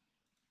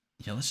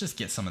 let's just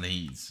get some of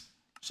these.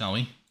 Shall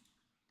we?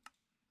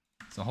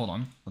 So hold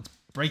on. Let's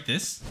break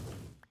this.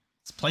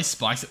 Let's place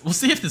spikes. We'll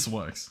see if this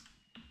works.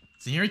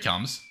 So here he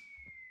comes.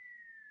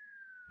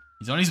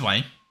 He's on his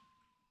way.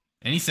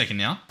 Any second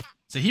now.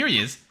 So here he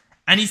is.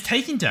 And he's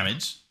taking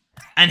damage.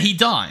 And he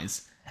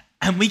dies.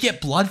 And we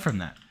get blood from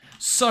that.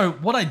 So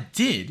what I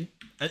did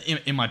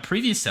in my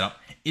previous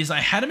setup is I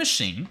had a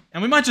machine.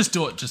 And we might just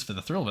do it just for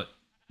the thrill of it.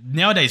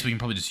 Nowadays we can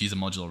probably just use a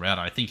modular router.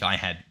 I think I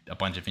had a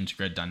bunch of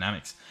integrated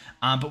dynamics.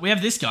 But we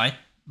have this guy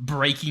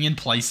breaking and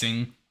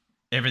placing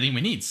everything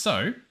we need.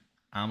 So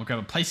we'll grab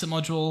a placer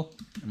module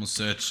and we'll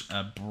search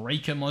a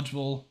breaker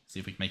module. See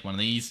if we can make one of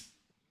these.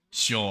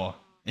 Sure,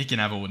 it can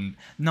have a wooden.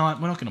 No,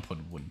 we're not going to put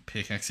a wooden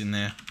pickaxe in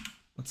there.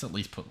 Let's at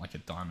least put like a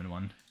diamond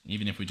one,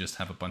 even if we just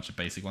have a bunch of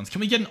basic ones.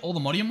 Can we get an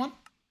all-the-modium one?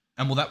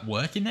 And will that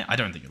work in there? I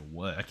don't think it'll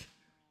work,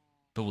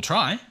 but we'll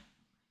try.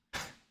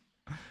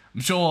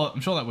 I'm sure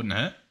that wouldn't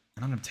hurt.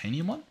 An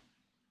unobtainium one?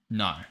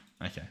 No.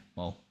 Okay,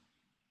 well,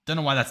 don't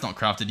know why that's not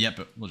crafted yet,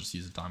 but we'll just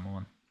use a diamond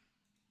one.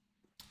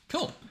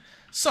 Cool.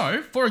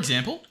 So, for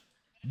example,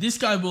 this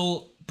guy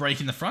will break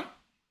in the front.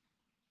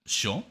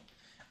 Sure.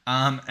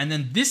 And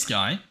then this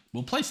guy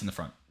will place in the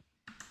front.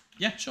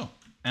 Yeah, sure.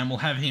 And we'll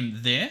have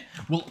him there.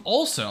 We'll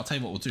also, I'll tell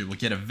you what we'll do. We'll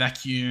get a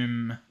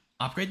vacuum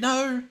upgrade.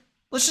 No,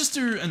 let's just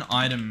do an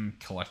item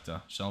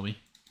collector, shall we?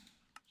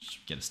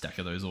 Just get a stack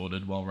of those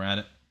ordered while we're at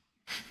it.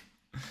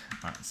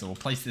 All right, so we'll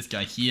place this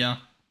guy here.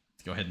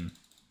 Let's go ahead and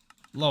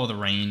lower the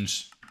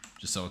range,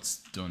 just so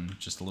it's doing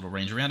just a little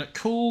range around it.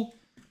 Cool.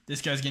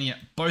 This guy's going to get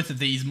both of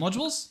these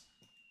modules.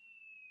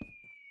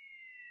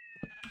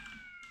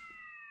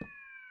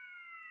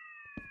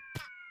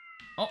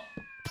 Oh.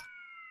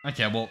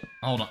 Okay, well,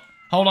 hold on.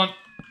 Hold on.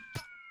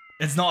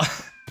 It's not...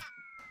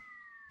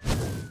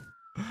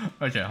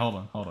 Okay,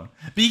 hold on.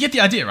 But you get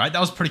the idea, right? That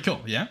was pretty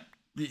cool, yeah?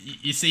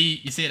 You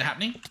see it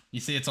happening? You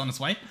see it's on its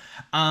way?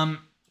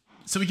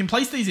 So we can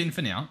place these in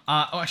for now.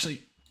 Oh,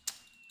 actually...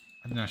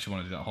 I didn't actually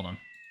want to do that. Hold on.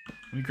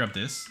 Let me grab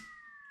this.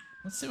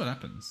 Let's see what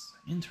happens.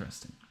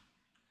 Interesting.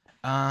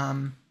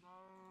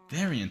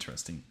 Very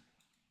interesting.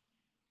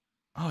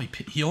 Oh,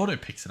 he auto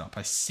picks it up.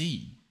 I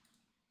see.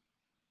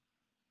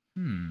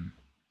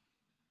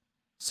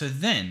 So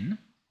then,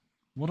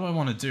 what do I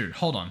want to do?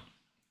 Hold on.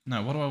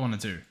 No, what do I want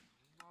to do?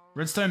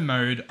 Redstone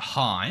mode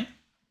high.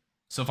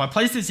 So if I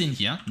place this in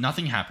here,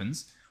 nothing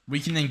happens. We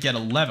can then get a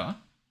lever.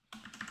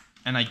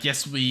 And I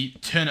guess we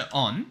turn it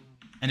on.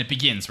 And it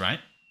begins, right?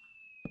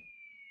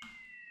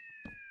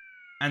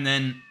 And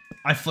then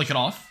I flick it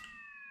off.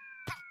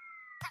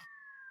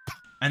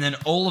 And then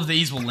all of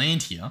these will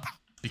land here.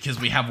 Because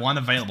we have one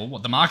available.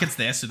 Well, the market's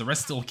there, so the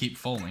rest still keep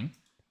falling.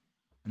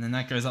 And then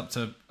that goes up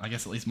to, I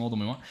guess, at least more than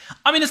we want.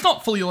 I mean, it's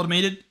not fully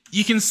automated.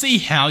 You can see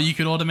how you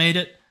could automate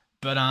it.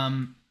 But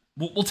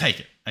we'll take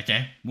it,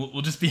 okay?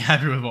 We'll just be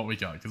happy with what we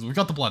got. Because we've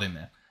got the blood in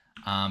there.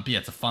 But yeah,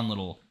 it's a fun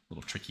little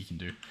trick you can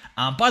do.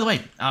 By the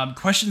way,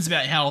 questions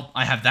about how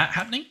I have that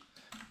happening?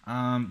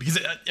 Because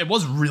it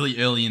was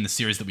really early in the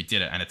series that we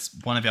did it. And it's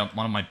one of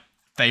my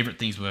favorite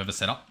things we've ever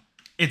set up.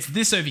 It's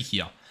this over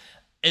here.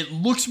 It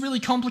looks really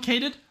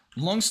complicated.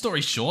 Long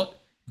story short,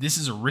 this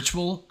is a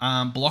ritual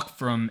block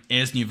from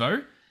Airs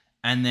Nouveau.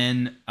 And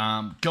then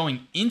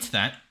going into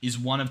that is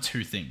one of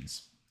two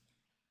things.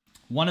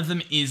 One of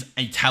them is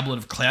a tablet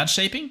of cloud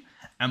shaping.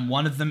 And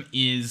one of them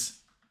is,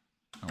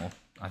 oh,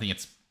 I think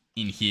it's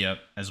in here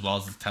as well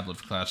as the tablet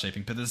of cloud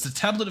shaping. But there's the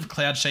tablet of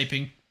cloud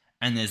shaping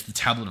and there's the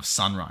tablet of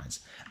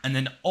sunrise. And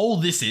then all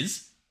this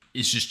is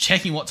just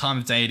checking what time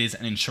of day it is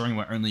and ensuring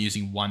we're only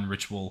using one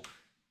ritual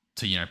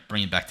to, you know,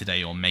 bring it back to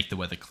day or make the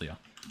weather clear.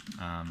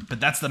 But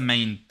that's the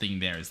main thing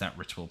there is that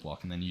ritual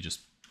block. And then you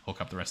just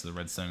hook up the rest of the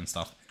redstone and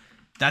stuff.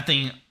 That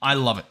thing, I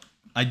love it.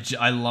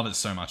 I love it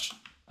so much.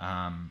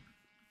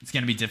 It's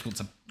going to be difficult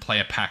to play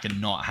a pack and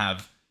not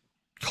have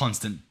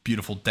constant,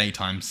 beautiful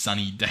daytime,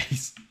 sunny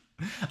days.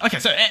 Okay,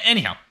 so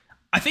anyhow,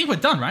 I think we're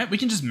done, right? We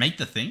can just make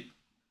the thing.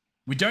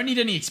 We don't need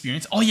any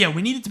experience. Oh yeah,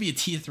 we need it to be a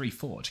tier 3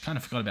 forge. Kind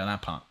of forgot about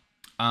that part.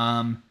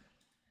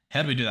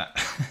 How do we do that?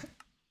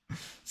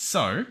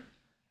 So,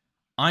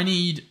 I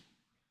need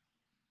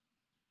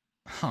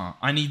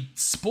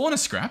spawner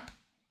scrap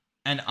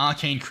and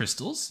arcane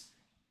crystals,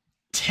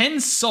 10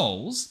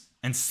 souls,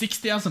 and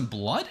 6,000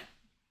 blood?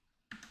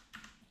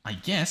 I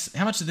guess.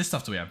 How much of this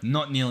stuff do we have?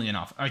 Not nearly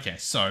enough. Okay,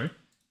 so,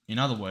 in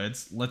other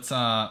words, let's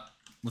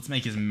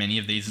make as many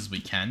of these as we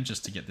can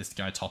just to get this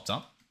guy topped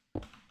up.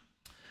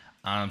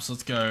 So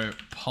let's go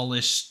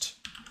polished.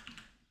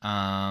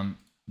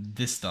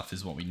 This stuff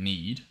is what we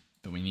need,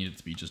 but we need it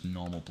to be just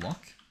normal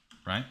block,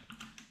 right?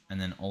 And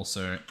then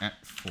also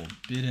at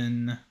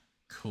forbidden.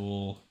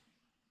 Cool.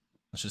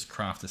 Let's just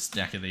craft a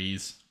stack of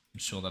these. I'm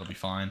sure that'll be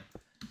fine.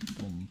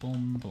 Boom,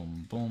 boom,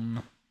 boom,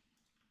 boom,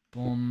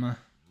 boom.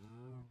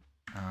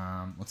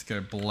 Let's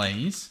go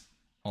blaze.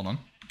 Hold on.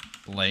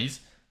 Blaze.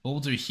 What we'll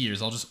do here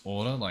is I'll just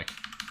order like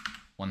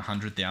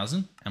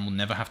 100,000 and we'll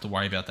never have to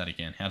worry about that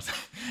again. How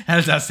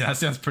does that sound? That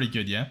sounds pretty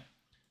good, yeah?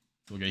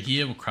 So we'll go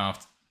here, we'll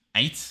craft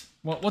 8.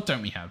 What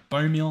don't we have?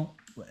 Bone meal.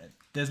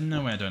 There's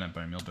no way I don't have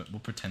bone meal, but we'll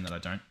pretend that I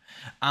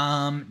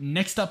don't.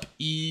 Next up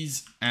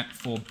is at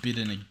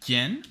forbidden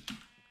again.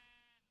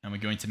 And we're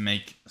going to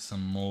make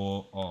some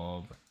more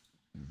of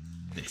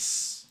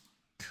this.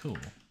 Cool.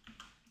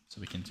 So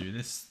we can do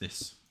this,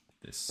 this,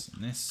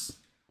 and this.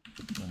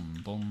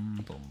 Boom,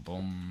 boom, boom,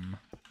 boom,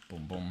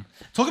 boom, boom.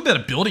 Talk about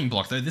a building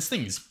block, though. This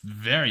thing is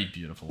very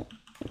beautiful.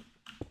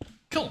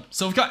 Cool.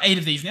 So we've got 8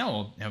 of these now,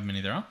 or however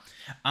many there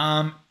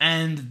are.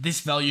 And this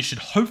value should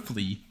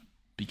hopefully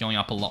be going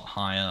up a lot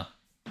higher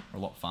or a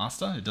lot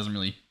faster. It doesn't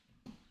really...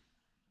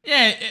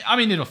 Yeah, I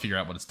mean, it'll figure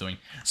out what it's doing.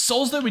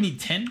 Souls, though, we need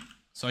 10.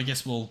 So I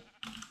guess we'll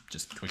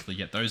just quickly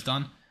get those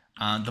done.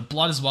 The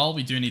blood as well,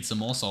 we do need some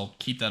more, so I'll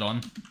keep that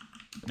on.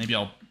 Maybe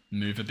I'll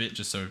move a bit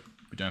just so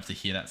we don't have to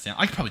hear that sound.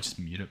 I could probably just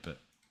mute it, but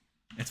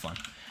it's fine.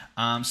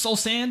 Soul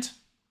sand.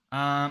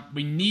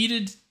 We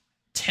needed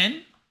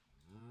 10.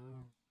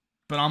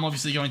 But I'm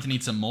obviously going to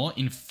need some more.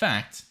 In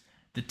fact,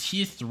 the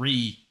tier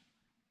 3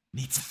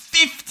 needs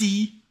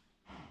 50.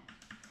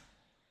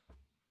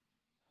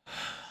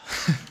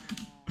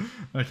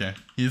 Okay,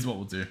 here's what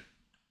we'll do.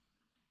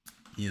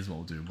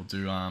 We'll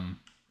do, I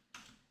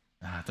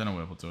don't know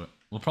where we'll do it.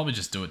 We'll probably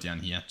just do it down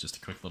here. Just a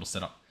quick little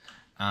setup.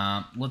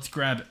 Let's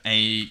grab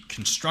a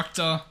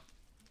constructor.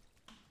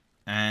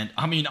 And,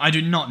 I mean, I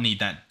do not need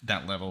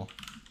that level.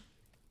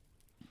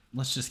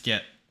 Let's just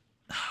get...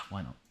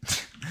 Why not?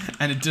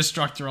 And a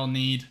destructor I'll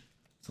need.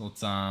 So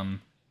let's, yeah,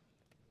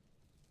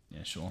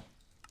 sure.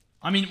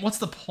 I mean, what's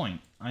the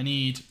point? I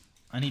need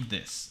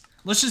this.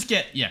 Let's just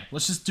get, yeah,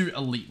 let's just do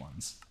elite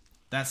ones.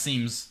 That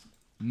seems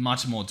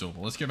much more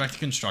doable. Let's go back to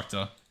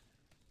constructor.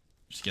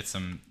 Just get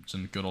some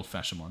good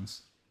old-fashioned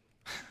ones.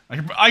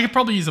 I could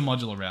probably use a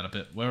modular router,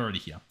 but we're already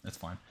here. That's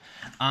fine.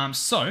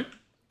 So, I'm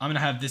going to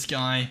have this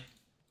guy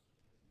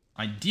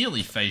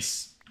ideally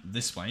face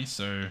this way.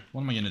 So,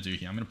 what am I going to do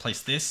here? I'm going to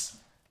place this.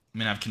 I'm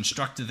going to have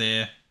constructor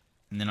there.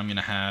 And then I'm going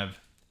to have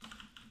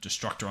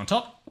destructor on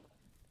top.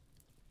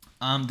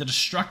 The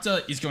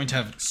destructor is going to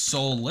have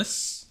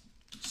soulless.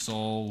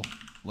 Soulless.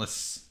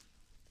 less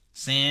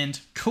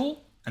sand.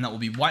 Cool. And that will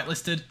be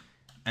whitelisted.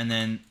 And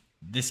then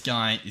this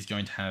guy is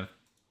going to have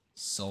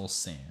soul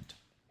sand.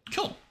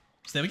 Cool.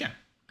 So there we go.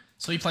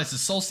 So he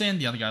places soul sand.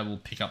 The other guy will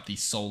pick up the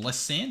soulless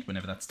sand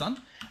whenever that's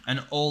done.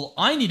 And all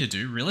I need to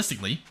do,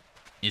 realistically,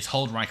 is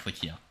hold right click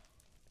here.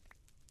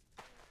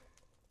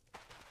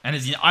 And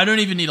as you know, I don't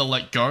even need to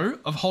let go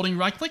of holding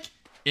right click.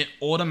 It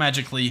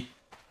automatically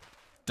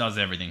does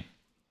everything.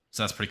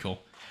 So that's pretty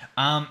cool.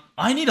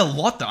 I need a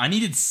lot though. I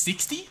needed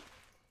 60.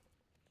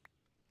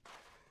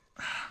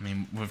 I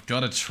mean, we've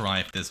got to try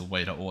if there's a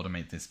way to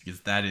automate this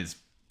because that is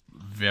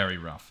very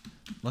rough.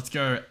 Let's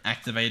go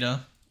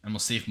activator and we'll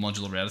see if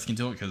modular routers can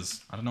do it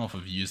because I don't know if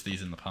we've used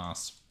these in the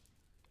past.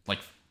 Like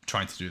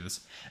trying to do this.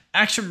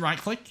 Action right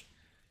click.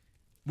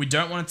 We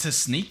don't want it to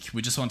sneak.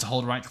 We just want to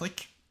hold right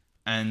click.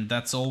 And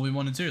that's all we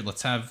want to do.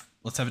 Let's have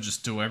it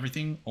just do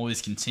everything.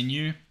 Always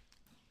continue.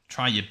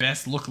 Try your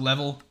best. Look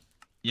level.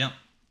 Yep.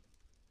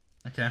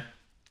 Okay.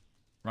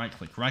 Right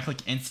click. Right click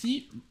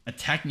entity.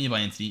 Attack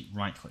nearby entity.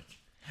 Right click.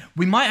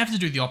 We might have to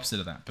do the opposite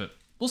of that, but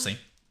we'll see.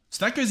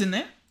 So that goes in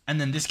there. And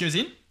then this goes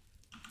in.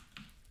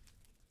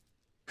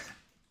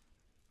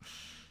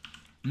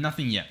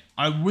 Nothing yet.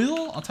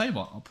 I'll tell you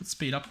what. I'll put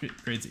speed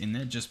upgrades in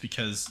there just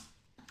because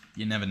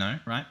you never know,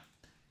 right?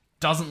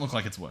 Doesn't look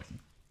like it's working.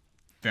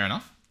 Fair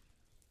enough.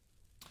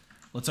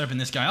 Let's open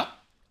this guy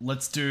up.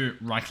 Let's do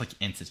right-click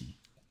entity.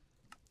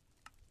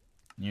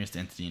 Nearest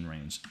entity in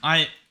range.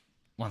 I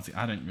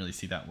don't really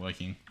see that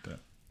working, but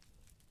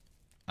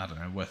I don't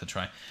know, worth a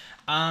try.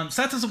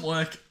 So that doesn't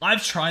work.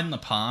 I've tried in the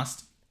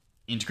past,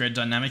 integrated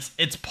dynamics.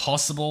 It's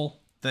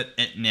possible that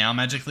it now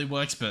magically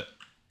works, but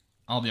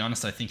I'll be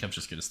honest, I think I'm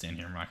just going to stand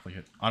here and right-click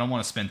it. I don't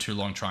want to spend too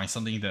long trying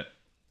something that,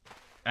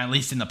 at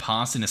least in the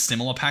past, in a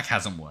similar pack,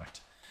 hasn't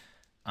worked.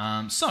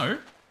 So,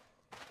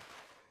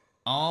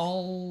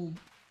 I'll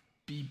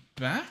be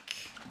back.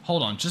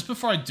 Hold on, just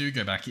before I do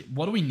go back,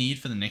 what do we need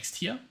for the next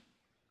tier?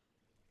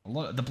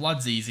 The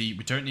blood's easy.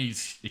 We don't need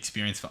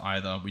experience for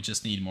either. We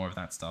just need more of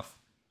that stuff.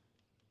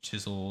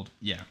 Chiseled,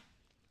 yeah.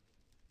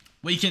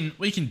 We can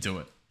do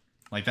it.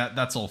 Like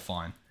that's all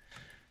fine.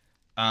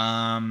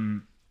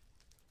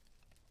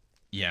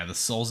 Yeah, the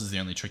souls is the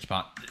only tricky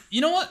part.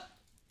 You know what?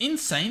 In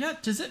saying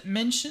that, does it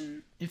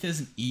mention if there's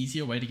an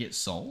easier way to get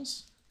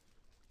souls?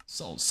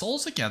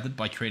 Souls are gathered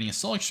by creating a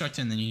soul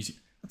extractor and then using...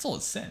 That's all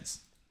it says.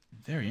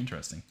 Very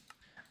interesting.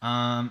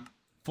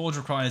 Forge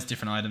requires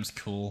different items.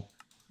 Cool.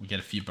 We get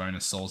a few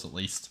bonus souls at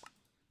least.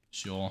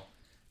 Sure.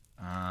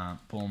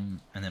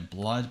 Boom. And then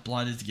blood.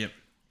 Blood is to get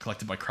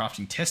collected by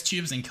crafting test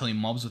tubes and killing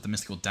mobs with the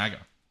mystical dagger.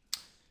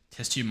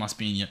 Test tube must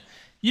be in your...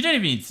 You don't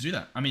even need to do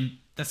that. I mean,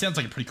 that sounds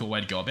like a pretty cool way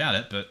to go about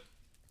it, but...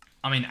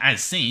 I mean,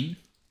 as seen,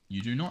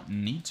 you do not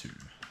need to.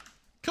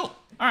 Cool.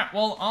 Alright,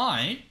 well,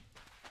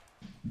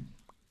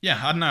 yeah,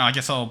 I don't know. I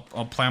guess I'll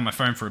play on my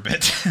phone for a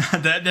bit.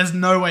 There's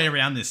no way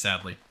around this,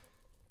 sadly.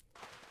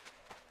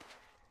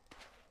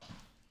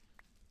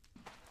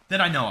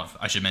 That I know of,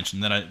 I should mention.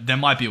 There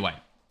might be a way.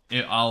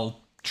 I'll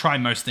try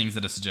most things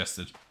that are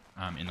suggested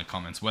in the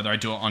comments. Whether I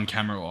do it on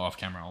camera or off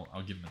camera,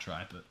 I'll give them a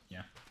try, but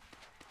yeah.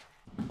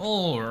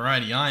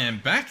 Alrighty, I am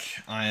back.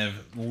 I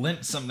have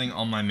lent something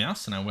on my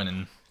mouse and I went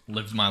and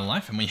lived my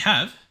life. And we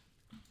have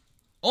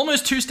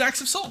almost 2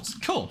 stacks of souls.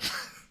 Cool.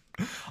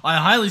 I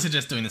highly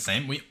suggest doing the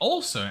same. We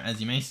also,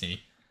 as you may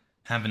see,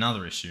 have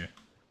another issue.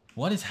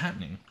 What is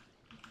happening?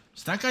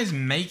 So that guy's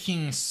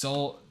making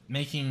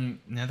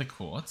nether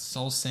quartz,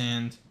 soul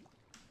sand.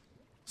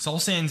 Soul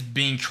sand's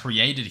being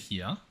created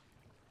here.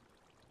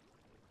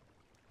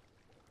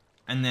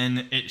 And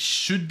then it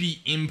should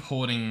be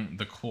importing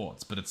the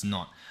quartz, but it's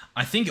not.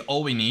 I think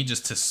all we need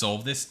just to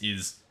solve this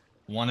is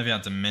one of our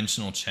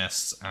dimensional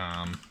chests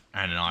and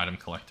an item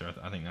collector.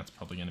 I think that's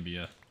probably going to be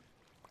a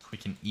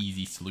quick and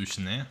easy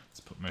solution there. Let's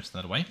put most of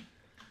that away.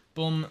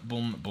 Boom,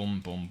 boom,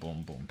 boom, boom,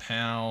 boom, boom,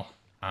 pow.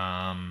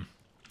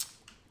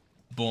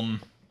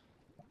 Boom,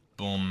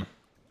 boom,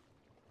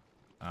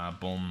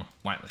 boom,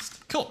 whitelist.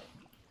 Cool.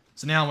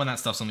 So now when that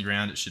stuff's on the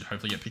ground, it should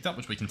hopefully get picked up,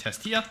 which we can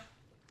test here.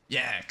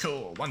 Yeah,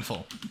 cool,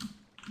 wonderful.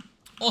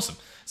 Awesome.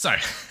 So,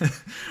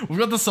 we've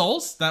got the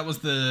souls. That was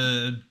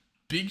the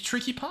big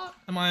tricky part.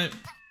 Am I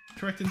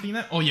correct in thinking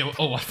that? Oh yeah,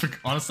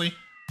 honestly,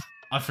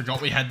 I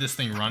forgot we had this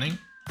thing running.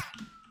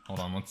 Hold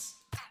on,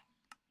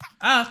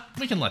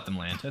 we can let them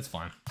land, that's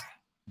fine.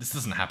 This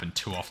doesn't happen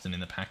too often in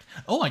the pack.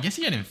 Oh, I guess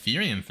you get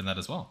Inferium for that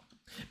as well.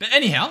 But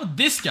anyhow,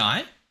 this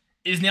guy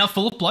is now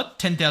full of blood,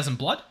 10,000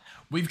 blood.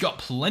 We've got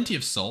plenty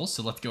of souls,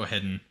 so let's go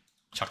ahead and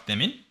chuck them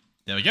in.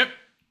 There we go.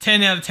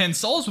 10 out of 10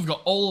 souls. We've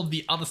got all of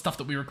the other stuff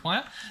that we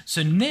require.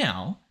 So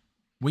now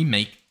we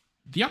make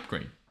the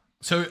upgrade.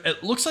 So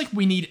it looks like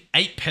we need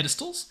 8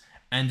 pedestals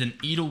and an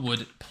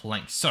Edelwood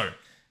plank. So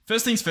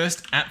first things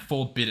first, at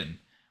Forbidden.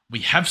 We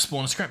have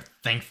spawner scrap.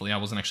 Thankfully, I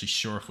wasn't actually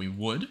sure if we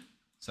would.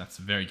 So that's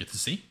very good to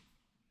see.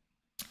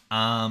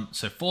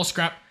 So 4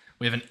 scrap.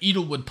 We have an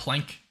Edelwood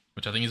plank,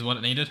 which I think is what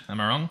it needed.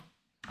 Am I wrong?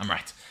 I'm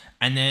right.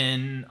 And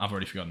then, I've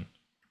already forgotten.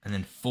 And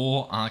then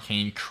 4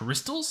 arcane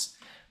crystals.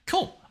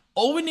 Cool.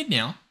 All we need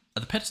now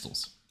are the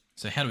pedestals.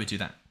 So how do we do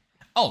that?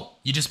 Oh,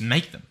 you just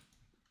make them.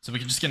 So we're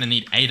just going to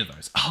need 8 of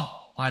those.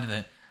 Oh, why did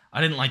that?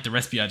 I didn't like the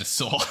recipe I just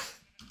saw. All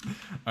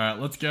right,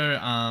 let's go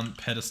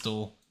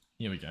pedestal.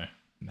 Here we go.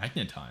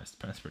 Magnetized.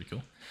 That's pretty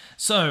cool.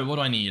 So what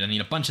do I need? I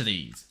need a bunch of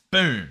these.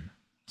 Boom.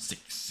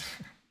 6.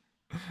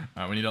 All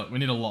right, we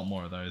need a lot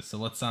more of those. So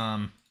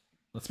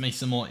let's make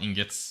some more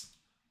ingots.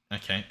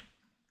 Okay.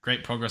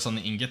 Great progress on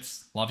the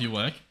ingots. Love your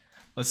work.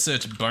 Let's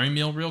search bone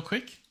meal real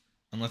quick.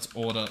 And let's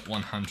order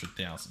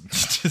 100,000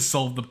 to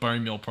solve the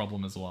bone meal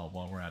problem as well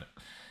while we're at it.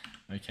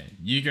 Okay,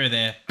 you go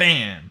there.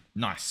 Bam!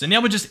 Nice. So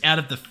now we're just out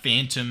of the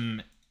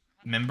phantom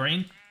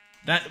membrane.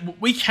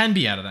 We can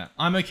be out of that.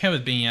 I'm okay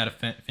with being out of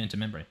phantom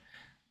membrane.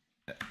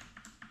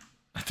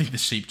 I think the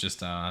sheep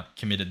just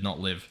committed not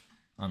live.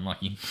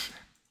 Unlucky.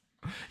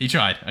 He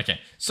tried. Okay,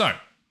 so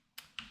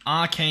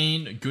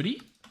arcane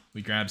goodie.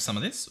 We grab some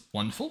of this.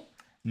 Wonderful.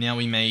 Now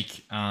we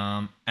make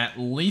at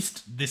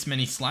least this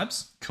many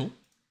slabs. Cool.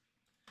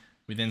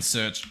 We then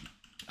search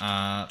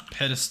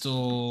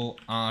pedestal,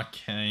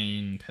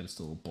 arcane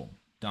pedestal, boom.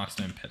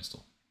 Darkstone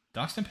pedestal.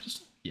 Darkstone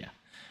pedestal?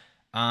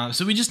 Yeah.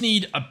 So we just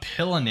need a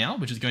pillar now,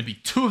 which is going to be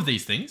 2 of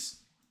these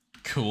things.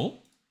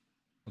 Cool.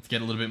 Let's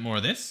get a little bit more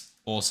of this.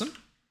 Awesome.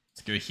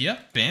 Let's go here.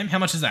 Bam. How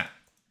much is that?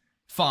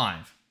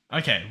 5.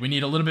 Okay, we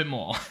need a little bit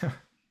more.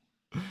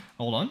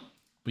 Hold on.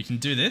 We can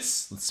do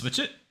this. Let's switch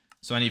it.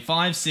 So I need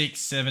 5, 6,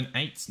 7,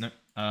 8.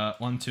 No.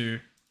 1, 2,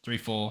 3,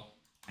 4,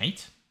 8.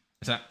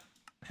 Is that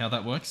how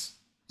that works?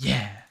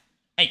 Yeah.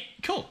 8.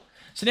 Cool.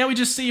 So now we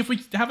just see if we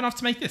have enough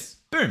to make this.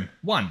 Boom.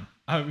 1.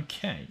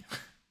 Okay.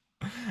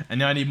 And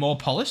now I need more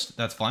polished.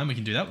 That's fine. We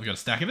can do that. We've got a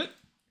stack of it.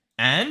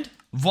 And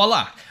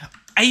voila.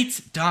 8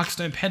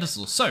 darkstone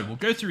pedestals. So we'll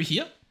go through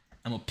here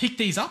and we'll pick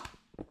these up.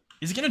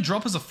 Is it going to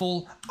drop as a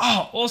full...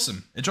 Oh,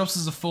 awesome. It drops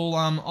as a full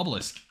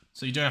obelisk.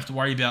 So you don't have to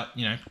worry about,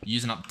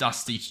 using up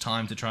dust each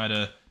time to try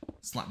to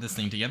slap this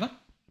thing together.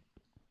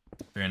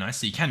 Very nice.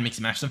 So you can mix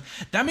and match them.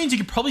 That means you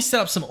could probably set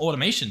up some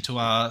automation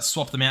to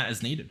swap them out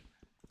as needed.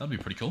 That'd be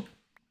pretty cool.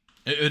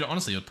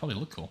 Honestly, it would probably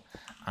look cool.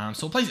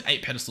 So we'll place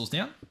 8 pedestals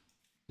down.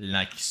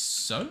 Like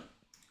so.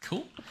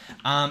 Cool.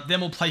 Then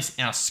we'll place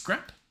our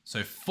scrap.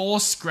 So 4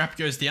 scrap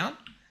goes down.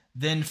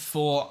 Then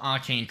 4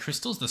 arcane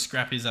crystals. The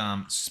scrap is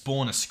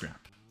spawner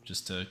scrap,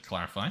 just to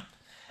clarify.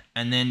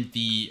 And then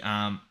the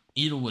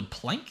edelwood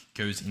plank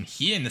goes in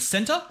here in the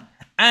center.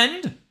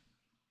 And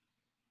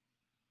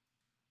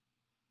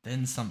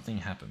then something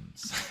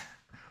happens.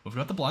 We've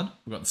got the blood.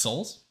 We've got the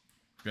souls.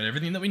 We've got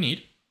everything that we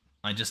need.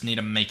 I just need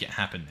to make it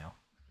happen now.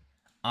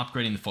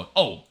 Upgrading the fort.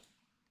 Oh,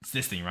 it's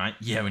this thing, right?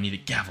 Yeah, we need a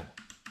gavel.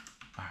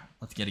 All right,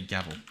 let's get a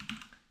gavel.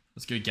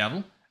 Let's go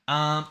gavel.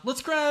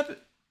 Let's grab...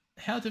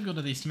 How difficult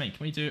are these to make?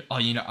 Can we do... Oh,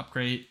 you know,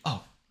 upgrade...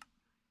 Oh,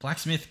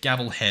 blacksmith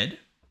gavel head.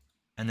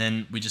 And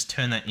then we just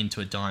turn that into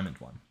a diamond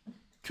one.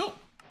 Cool.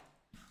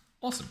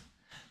 Awesome.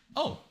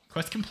 Oh,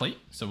 quest complete.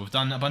 So we've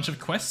done a bunch of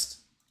quests.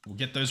 We'll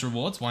get those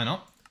rewards. Why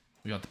not?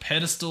 We got the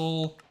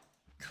pedestal.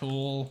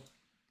 Cool.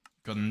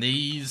 Got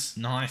these.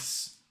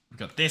 Nice. We've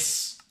got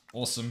this.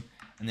 Awesome.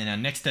 And then our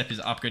next step is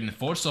upgrading the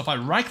forge. So if I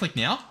right click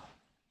now,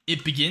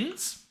 it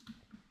begins.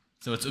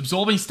 So it's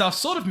absorbing stuff,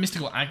 sort of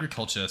mystical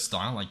agriculture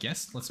style, I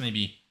guess. Let's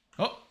maybe,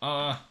 grab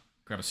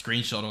a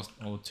screenshot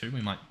or 2.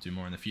 We might do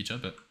more in the future,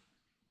 but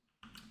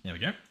there we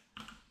go.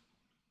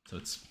 So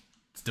it's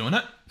doing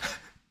it.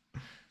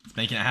 It's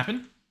making it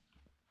happen.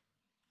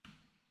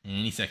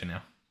 Any second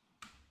now,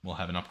 we'll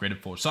have an upgraded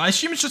forge. So I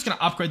assume it's just going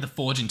to upgrade the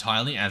forge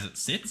entirely as it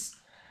sits.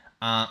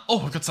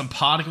 Oh, we've got some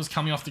particles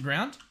coming off the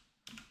ground.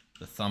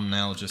 The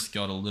thumbnail just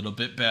got a little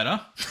bit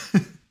better.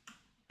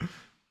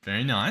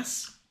 Very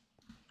nice.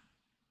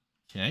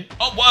 Okay.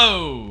 Oh,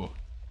 whoa!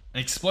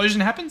 An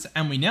explosion happens,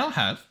 and we now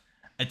have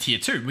a tier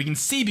 2. We can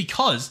see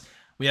because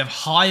we have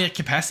higher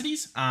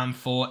capacities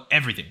for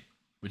everything,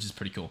 which is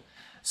pretty cool.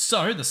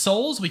 So the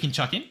souls we can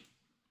chuck in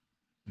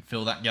and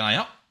fill that guy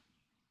up.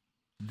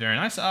 Very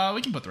nice.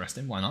 We can put the rest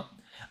in. Why not?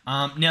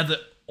 Now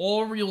the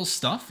Aureal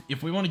stuff,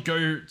 if we want to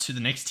go to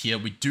the next tier,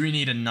 we do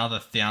need another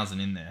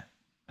 1,000 in there,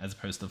 as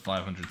opposed to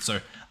 500.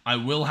 So I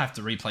will have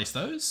to replace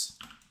those.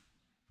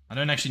 I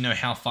don't actually know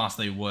how fast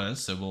they were,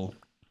 so we'll,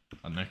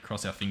 I don't know,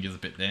 cross our fingers a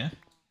bit there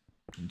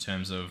in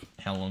terms of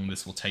how long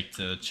this will take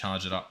to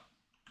charge it up.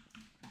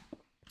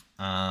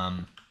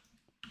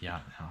 Yeah,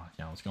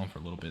 I was going for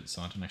a little bit,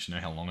 so I don't actually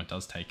know how long it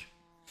does take.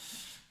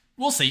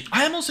 We'll see.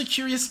 I am also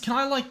curious, can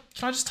I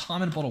just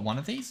time and bottle one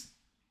of these?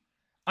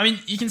 I mean,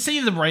 you can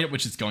see the rate at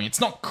which it's going. It's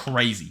not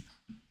crazy.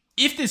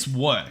 If this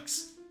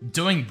works,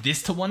 doing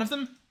this to one of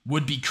them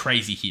would be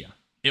crazy here.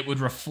 It would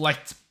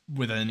reflect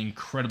with an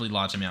incredibly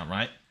large amount,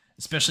 right?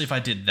 Especially if I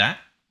did that.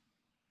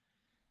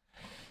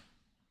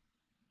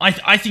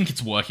 I think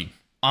it's working.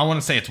 I want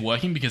to say it's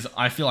working because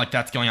I feel like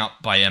that's going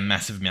up by a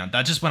massive amount.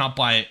 That just went up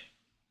by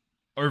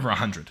over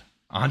 100.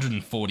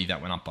 140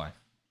 that went up by.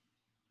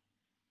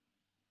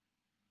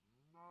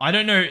 I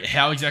don't know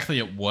how exactly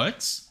it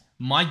works.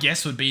 My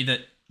guess would be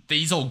that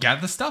these all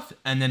gather stuff,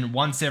 and then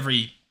once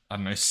every, I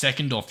don't know,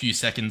 second or few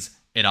seconds,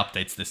 it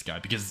updates this guy.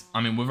 Because,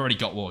 I mean, we've already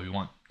got what we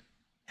want.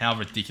 How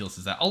ridiculous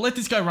is that? I'll let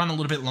this guy run a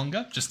little bit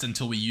longer, just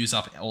until we use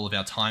up all of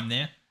our time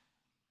there.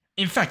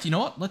 In fact, you know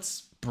what?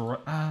 Let's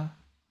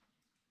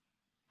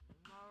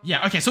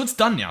Yeah, okay, so it's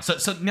done now.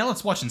 So now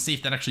let's watch and see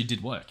if that actually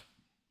did work.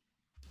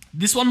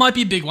 This one might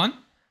be a big one.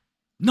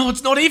 No,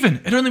 it's not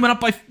even. It only went up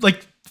by,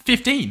 like,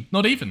 15.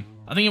 Not even.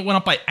 I think it went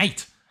up by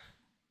 8.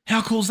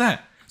 How cool is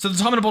that? So the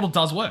time in a bottle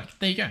does work.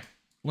 There you go.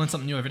 Learn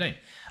something new every day.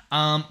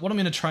 What I'm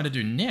going to try to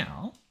do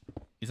now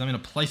is I'm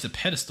going to place a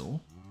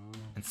pedestal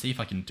and see if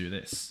I can do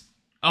this.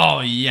 Oh,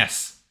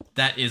 yes.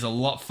 That is a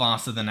lot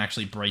faster than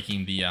actually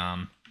breaking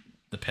the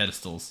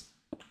pedestals.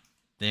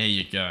 There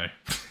you go.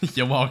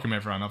 You're welcome,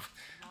 everyone.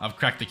 I've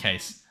cracked the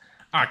case.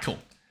 All right, cool.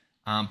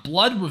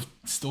 Blood, we've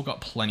still got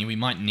plenty. We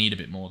might need a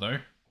bit more, though.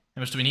 How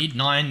much do we need?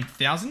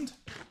 9,000?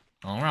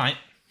 All right.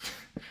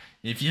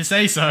 If you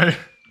say so.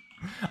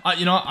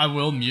 You know what? I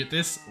will mute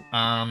this.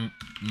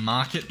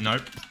 Market.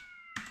 Nope.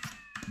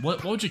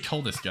 What would you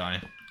call this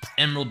guy?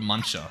 Emerald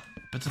Muncher.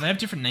 But do they have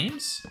different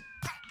names?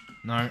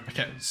 No.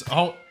 Okay. So,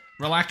 oh,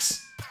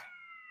 relax.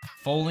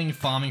 Falling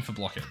farming for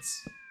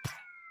blockheads.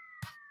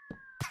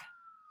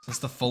 So that's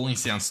the falling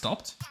sound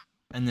stopped.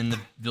 And then the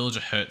villager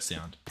hurt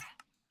sound.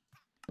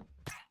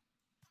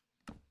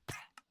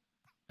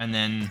 And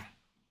then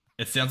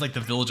it sounds like the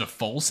villager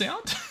fall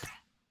sound.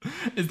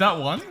 Is that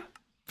one?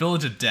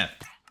 Villager death.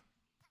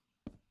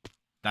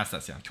 That's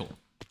that sound. Cool.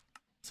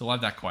 So we'll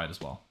have that quiet as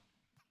well.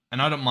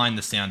 And I don't mind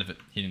the sound of it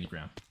hitting the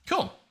ground.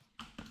 Cool.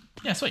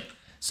 Yeah, sweet.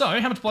 So,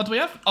 how much blood do we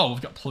have? Oh,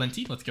 we've got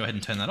plenty. Let's go ahead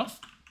and turn that off.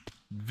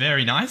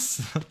 Very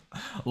nice.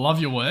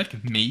 Love your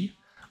work, me.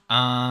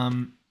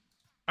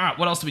 Alright,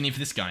 what else do we need for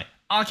this guy?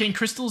 Arcane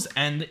crystals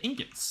and the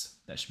ingots.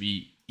 That should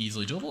be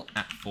easily doable.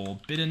 At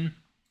forbidden.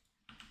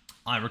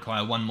 I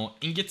require 1 more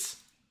ingot.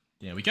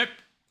 There we go.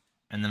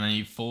 And then I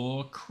need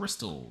 4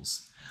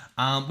 crystals.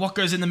 What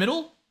goes in the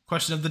middle?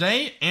 Question of the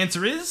day.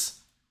 Answer is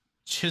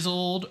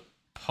chiseled,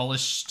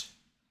 polished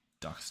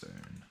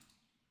duckstone.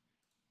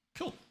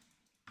 Cool.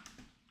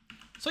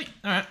 Sweet.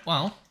 Alright,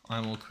 well, I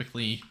will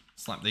quickly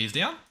slap these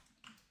down.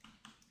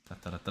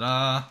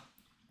 Da-da-da-da-da.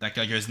 That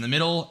guy goes in the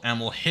middle, and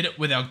we'll hit it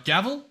with our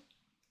gavel.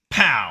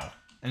 Pow!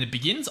 And it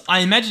begins. I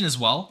imagine as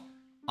well,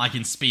 I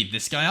can speed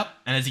this guy up,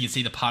 and as you can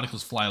see, the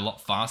particles fly a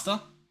lot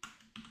faster.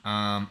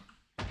 Oh,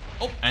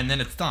 and then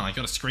it's done. I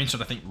got a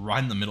screenshot, I think,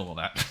 right in the middle of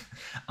that.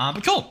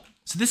 But cool.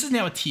 So this is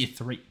now a tier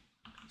 3.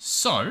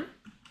 So,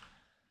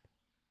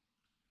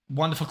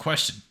 wonderful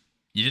question.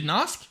 You didn't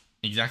ask?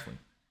 Exactly.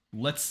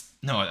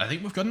 No, I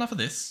think we've got enough of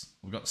this.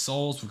 We've got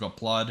souls, we've got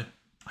blood.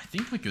 I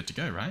think we're good to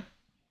go, right?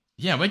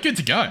 Yeah, we're good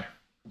to go.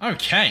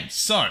 Okay,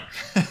 so.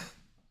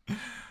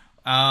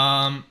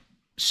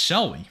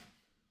 Shall we?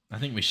 I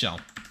think we shall.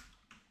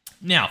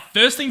 Now,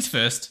 first things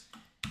first,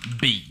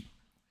 bee.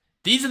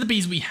 These are the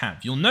bees we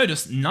have. You'll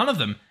notice none of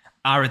them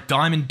are a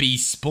diamond bee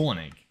spawn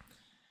egg.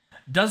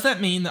 Does that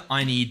mean that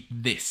I need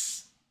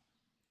this?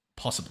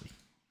 Possibly.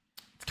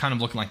 It's kind of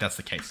looking like that's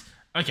the case.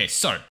 Okay,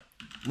 so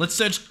let's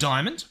search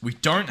diamond. We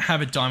don't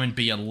have a diamond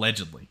bee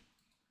allegedly.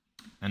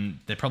 And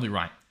they're probably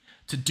right.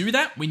 To do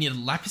that, we need a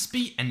lapis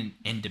bee and an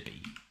ender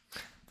bee.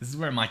 This is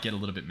where it might get a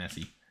little bit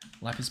messy.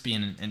 Lapis bee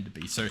and an ender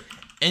bee. So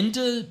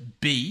ender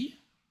bee,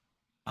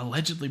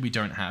 allegedly we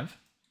don't have.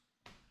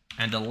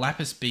 And a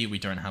lapis bee we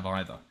don't have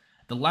either.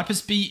 The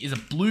lapis bee is a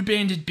blue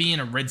banded bee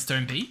and a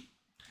redstone bee.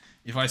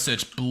 If I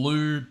search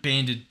blue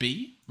banded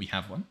bee, we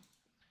have one.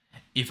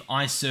 If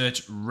I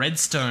search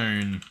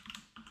redstone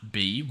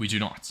bee, we do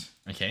not.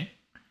 Okay.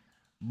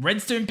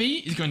 Redstone bee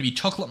is going to be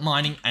chocolate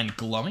mining and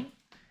glowing.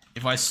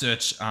 If I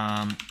search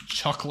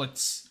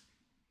chocolates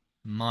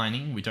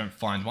mining, we don't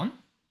find one.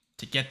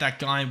 To get that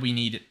guy, we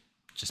need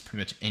just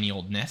pretty much any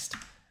old nest.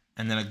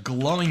 And then a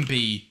glowing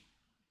bee,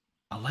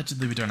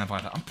 allegedly we don't have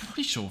either. I'm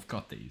pretty sure we've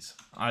got these.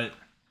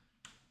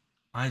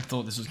 I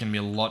thought this was going to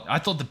be a lot. I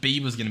thought the bee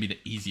was going to be the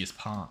easiest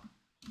part.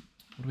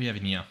 What do we have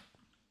in here?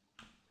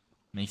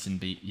 Mason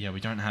bee. Yeah, we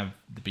don't have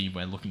the bee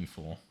we're looking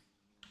for.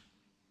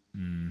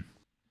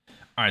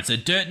 Alright, so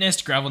dirt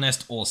nest, gravel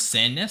nest, or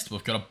sand nest.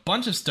 We've got a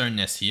bunch of stone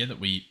nests here that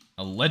we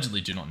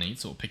allegedly do not need,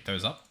 so we'll pick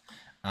those up.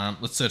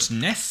 Let's search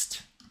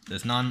nest.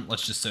 There's none.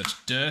 Let's just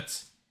search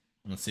dirt.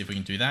 Let's see if we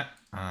can do that.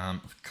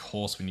 Of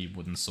course we need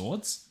wooden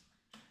swords.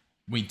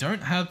 We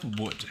don't have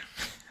wood.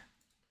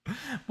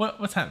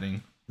 What's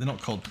happening? They're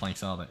not called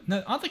planks, are they?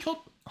 No, aren't they called?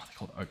 Oh, they're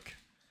called oak.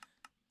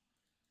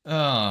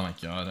 Oh my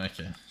god,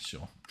 okay,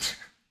 sure.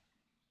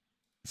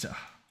 So,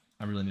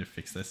 I really need to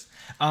fix this.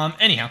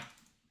 Anyhow,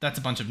 that's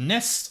a bunch of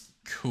nests.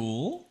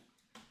 Cool.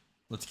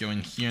 Let's go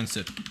in here and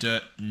search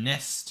dirt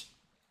nest.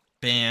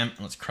 Bam, and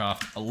let's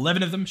craft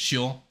 11 of them,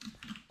 sure.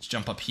 Let's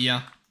jump up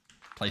here,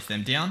 place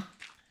them down.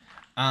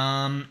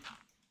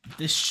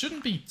 This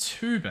shouldn't be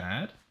too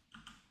bad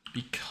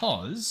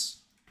because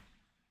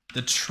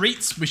the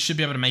treats we should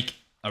be able to make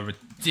a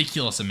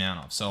ridiculous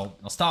amount of. So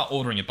I'll start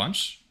ordering a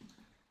bunch.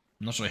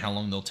 I'm not sure how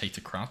long they'll take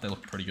to craft. They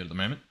look pretty good at the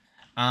moment.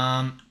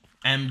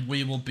 And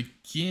we will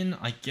begin,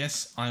 I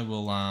guess I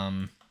will,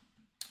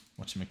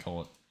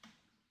 whatchamacallit,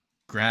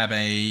 grab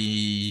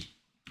a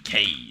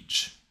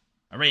cage.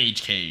 A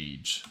rage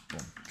cage.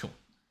 Boom, cool.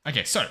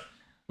 Okay, so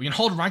we can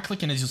hold right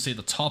click and as you'll see at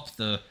the top,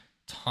 the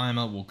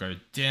timer will go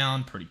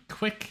down pretty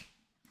quick.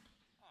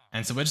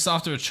 And so we're just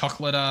after a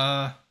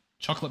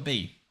chocolate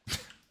bee,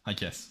 I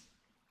guess.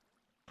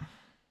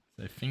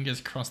 So fingers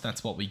crossed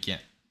that's what we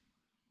get.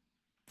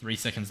 3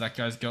 seconds that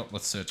guy's got.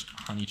 Let's search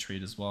honey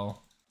treat as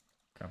well.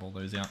 Grab all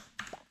those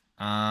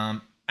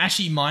out.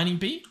 Ashy mining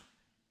bee.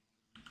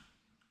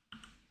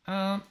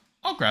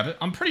 I'll grab it.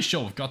 I'm pretty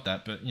sure we've got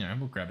that, but you know,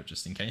 we'll grab it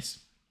just in case.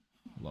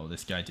 Lower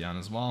this guy down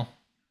as well.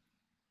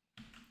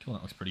 Cool,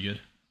 that looks pretty good.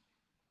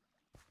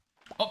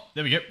 Oh,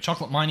 there we go.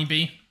 Chocolate mining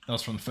bee. That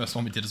was from the first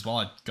one we did as well.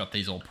 I got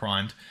these all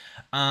primed.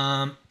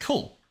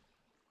 Cool.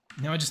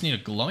 Now I just need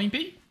a glowing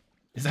bee?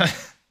 Is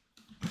that...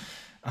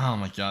 Oh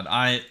my god.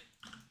 Oh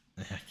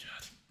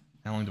god.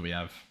 How long do we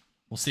have?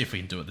 We'll see if we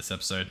can do it this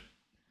episode.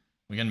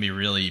 We're going to be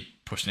really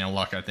pushing our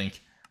luck, I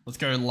think. Let's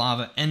go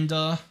lava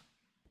ender.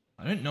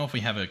 I don't know if we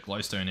have a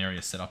glowstone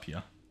area set up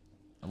here.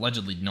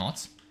 Allegedly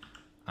not.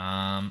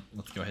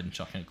 Let's go ahead and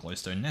chuck in a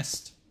glowstone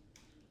nest.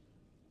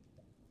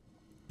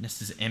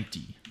 Nest is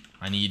empty.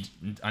 I need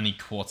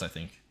quartz, I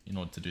think, in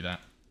order to do that.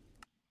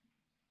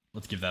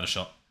 Let's give that a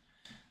shot.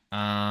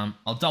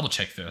 I'll double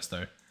check first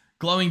though.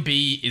 Glowing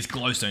bee is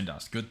glowstone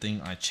dust. Good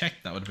thing I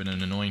checked. That would have been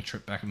an annoying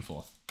trip back and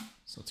forth.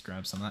 So let's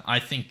grab some of that. I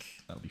think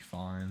that'll be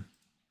fine.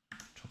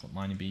 Chocolate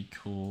mining bee,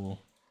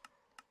 cool.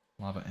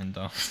 Lava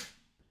ender.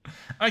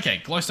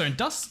 Okay, glowstone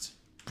dust.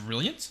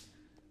 Brilliant.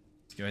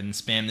 Let's go ahead and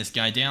spam this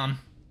guy down.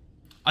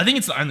 I think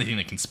it's the only thing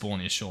that can spawn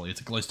here, surely.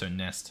 It's a glowstone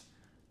nest.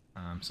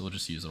 So we'll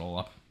just use it all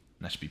up.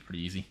 That should be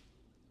pretty easy.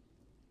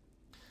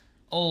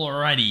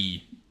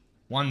 Alrighty.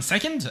 1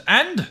 second,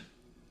 and...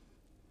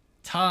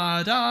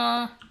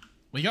 ta-da!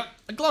 We got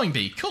a glowing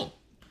bee. Cool.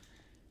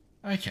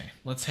 Okay,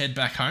 let's head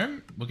back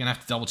home. We're going to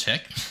have to double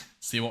check.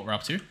 See what we're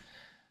up to.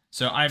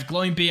 So I have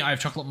glowing bee. I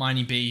have chocolate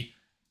mining bee.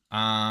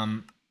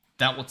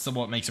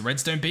 What makes a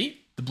redstone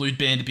bee. The blue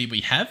banded bee we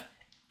have.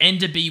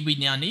 Ender bee we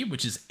now need,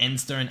 which is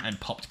endstone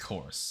and popped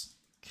chorus.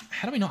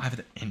 How do we not have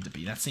an ender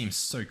bee? That seems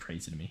so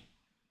crazy to me.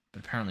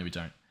 But apparently we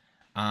don't.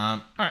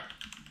 Alright,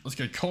 let's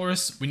go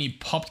chorus. We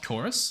need popped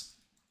chorus.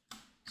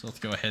 So let's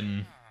go ahead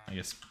and, I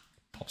guess,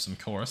 pop some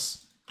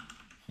chorus.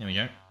 Here we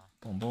go.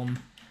 Boom, boom.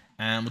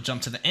 And we'll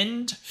jump to the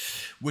end,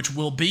 which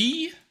will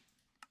be...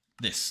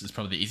 This is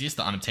probably the easiest,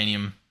 the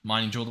unobtainium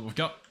mining drill that we've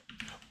got.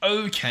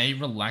 Okay,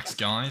 relax,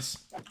 guys.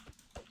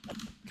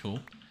 Cool.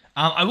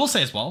 I will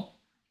say as well,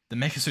 the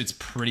mecha suit's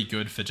pretty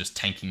good for just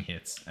tanking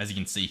hits. As you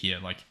can see here,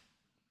 like,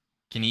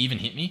 can he even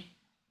hit me?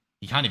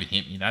 He can't even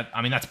hit me.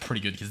 I mean, that's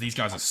pretty good because these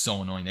guys are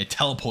so annoying. They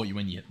teleport you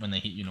when they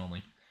hit you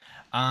normally.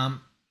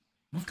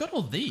 We've got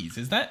all these.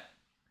 Is that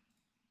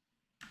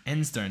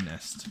endstone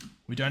nest?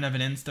 We don't have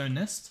an endstone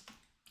nest?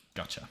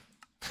 Gotcha.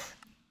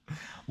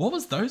 What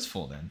was those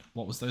for then?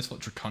 What was those for?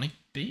 Draconic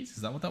bees?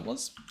 Is that what that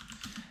was?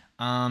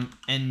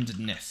 End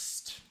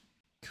nest.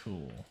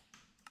 Cool.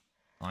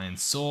 Iron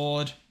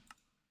sword.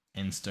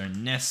 Endstone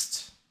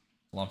nest.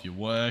 Love your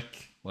work.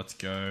 Let's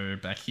go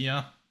back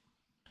here.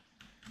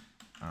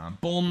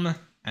 Boom,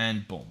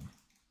 and boom.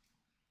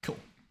 Cool.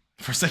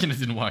 For a second it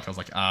didn't work. I was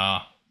like,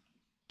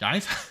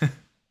 guys?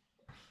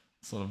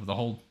 Sort of the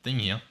whole thing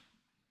here.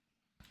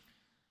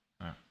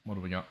 Alright, what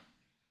do we got?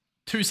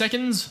 2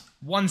 seconds,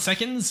 1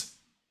 second,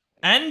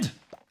 and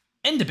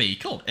ender bee.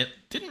 Cool. It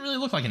didn't really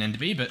look like an ender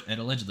bee, but it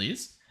allegedly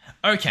is.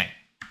 Okay,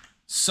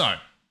 so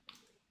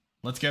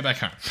let's go back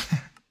home.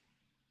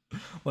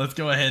 Let's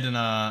go ahead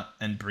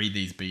and breed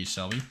these bees,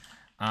 shall we?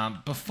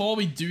 Before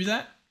we do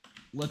that,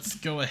 let's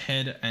go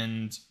ahead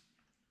and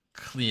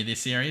clear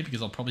this area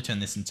because I'll probably turn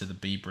this into the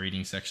bee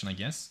breeding section, I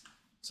guess.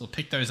 So I'll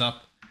pick those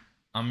up.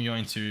 I'm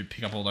going to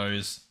pick up all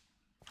those.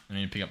 I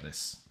need to pick up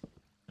this.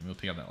 And we'll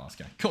pick up that last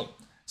guy. Cool.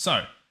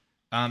 So,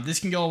 this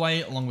can go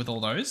away along with all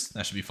those.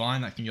 That should be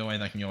fine. That can go away,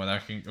 that can go away,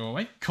 that can go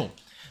away. Cool.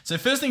 So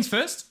first things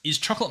first is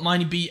chocolate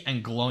mining bee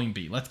and glowing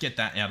bee. Let's get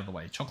that out of the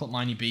way. Chocolate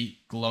mining bee,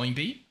 glowing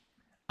bee.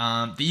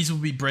 These will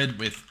be bred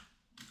with,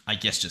 I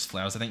guess, just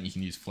flowers. I think you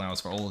can use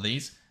flowers for all of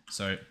these.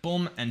 So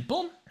boom, and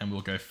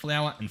we'll go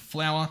flower and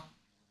flower.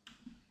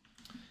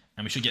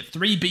 And we should get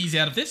 3 bees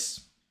out of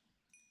this.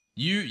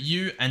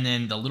 You, and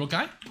then the little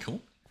guy.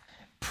 Cool.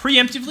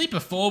 Preemptively,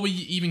 before we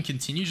even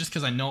continue, just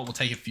because I know it will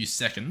take a few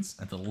seconds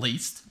at the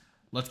least,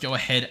 let's go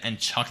ahead and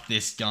chuck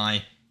this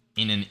guy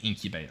in an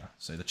incubator.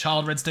 So the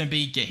child redstone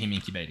bee, get him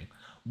incubating.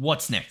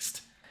 What's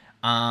next?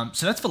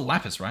 So that's for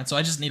lapis, right? So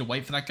I just need to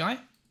wait for that guy.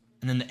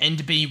 And then the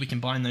ender bee, we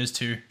combine those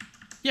two.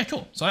 Yeah,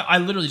 cool. So I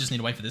literally just need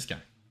to wait for this guy.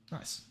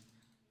 Nice.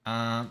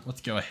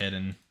 Let's go ahead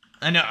and...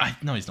 I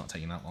know he's not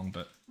taking that long,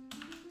 but... A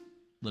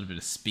little bit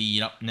of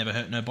speed up, never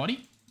hurt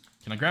nobody.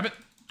 Can I grab it?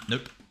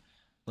 Nope.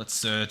 Let's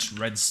search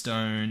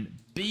redstone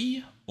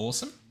bee.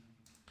 Awesome.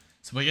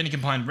 So we're going to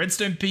combine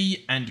redstone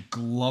bee and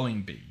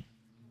glowing bee.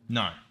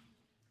 No.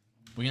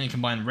 We're going to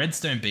combine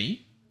redstone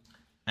bee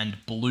and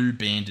blue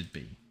banded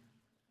bee.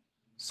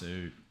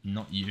 So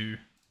not you,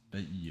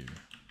 but you.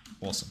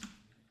 Awesome.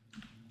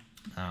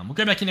 We'll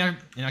go back in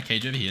our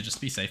cage over here just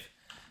to be safe.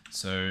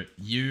 So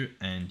you,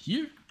 and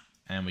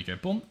we go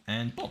boom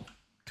and boom.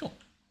 Cool.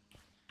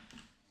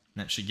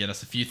 That should get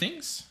us a few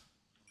things.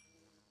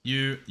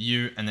 You,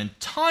 and then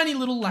tiny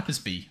little lapis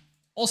bee.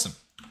 Awesome.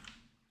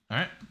 All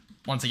right.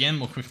 once again,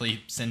 we'll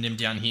quickly send him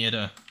down here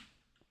to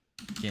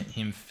get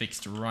him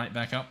fixed right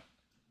back up.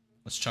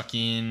 Let's chuck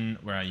in,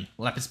 where are you?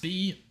 Lapis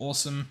B,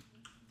 awesome.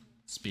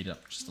 Speed it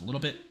up just a little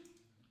bit.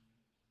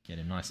 Get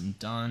him nice and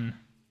done.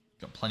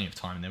 Got plenty of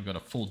time in there. We've got a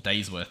full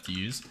day's worth to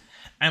use.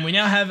 And we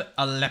now have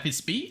a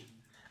Lapis B.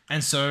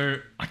 And so,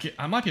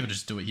 I might be able to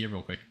just do it here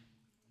real quick.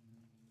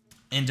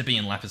 Ender B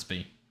and Lapis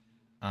B.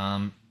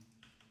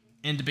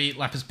 Ender B,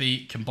 Lapis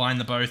B, combine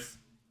the both.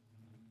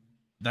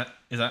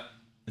 Is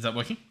that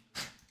working?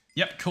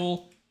 Yep,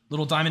 cool.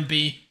 Little Diamond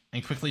B,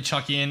 and quickly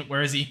chuck in,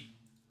 where is he?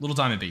 Little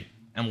Diamond B.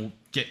 And we'll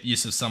get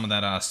use of some of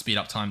that speed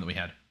up time that we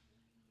had.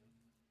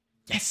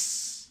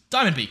 Yes!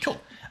 Diamond B, cool.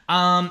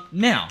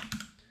 Now,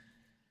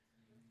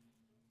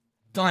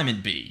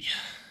 Diamond B.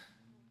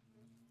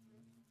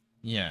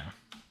 Yeah.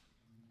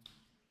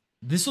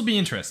 This will be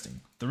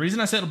interesting. The reason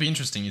I said it'll be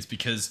interesting is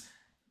because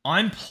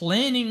I'm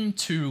planning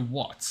to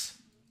what?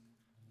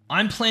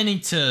 I'm planning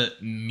to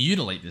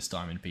mutilate this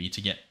Diamond B to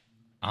get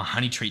a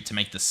honey treat to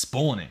make the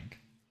spawn egg.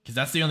 Because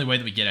that's the only way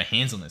that we get our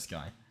hands on this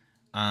guy.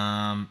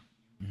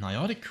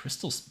 Niotic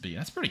Crystal B,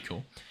 that's pretty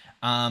cool.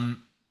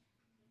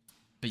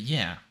 But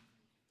yeah.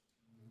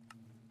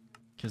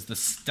 Because the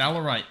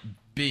Stellarite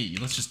B,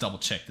 let's just double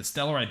check. The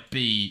Stellarite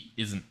B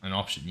isn't an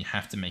option. You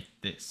have to make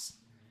this.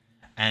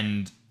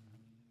 And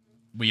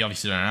we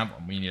obviously don't have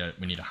one. We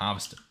need a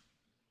harvester.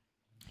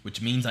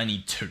 Which means I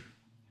need 2.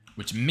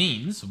 Which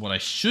means what I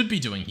should be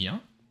doing here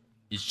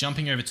is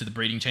jumping over to the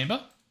breeding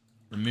chamber,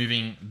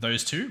 removing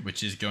those 2,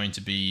 which is going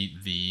to be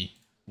the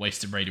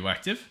wasted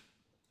radioactive.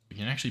 We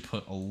can actually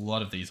put a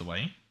lot of these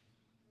away.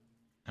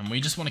 And we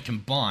just want to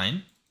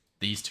combine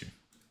these 2.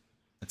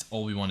 That's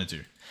all we want to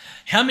do.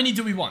 How many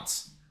do we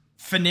want?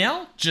 For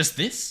now, just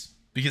this.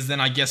 Because then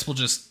I guess we'll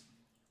just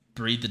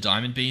breed the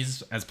diamond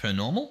bees as per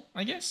normal,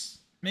 I guess.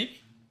 Maybe.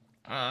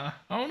 I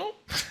don't know.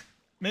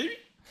 Maybe.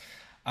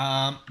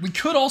 We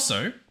could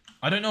also...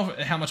 I don't know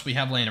how much we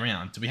have laying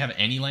around. Do we have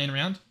any laying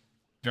around?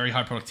 Very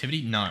high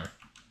productivity? No.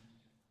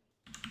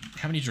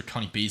 How many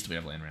draconic bees do we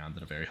have laying around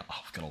that are very high?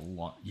 Oh, we've got a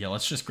lot. Yeah,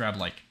 let's just grab,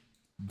 like,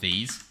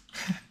 these.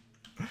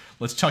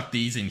 Let's chuck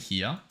these in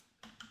here.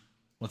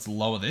 Let's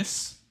lower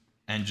this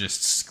and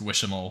just squish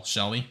them all,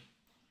 shall we?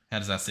 How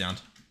does that sound?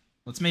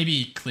 Let's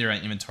maybe clear our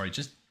inventory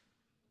just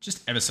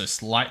ever so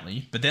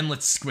slightly. But then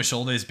let's squish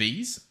all those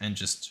bees and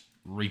just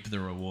reap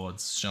the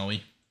rewards, shall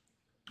we?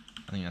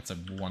 I think that's a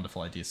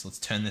wonderful idea. So let's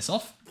turn this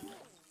off.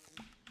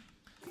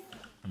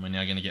 And we're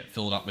now going to get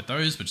filled up with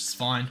those, which is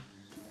fine.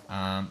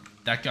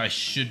 That guy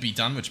should be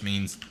done, which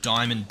means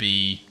Diamond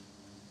B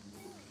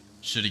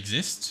should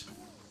exist.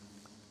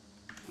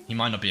 He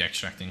might not be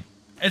extracting.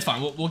 It's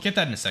fine. We'll get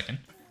that in a second.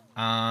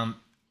 Oh,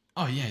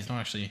 yeah, he's not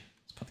actually...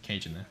 Let's put the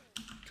cage in there.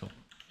 Cool.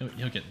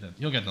 He'll get that.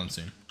 He'll get done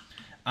soon.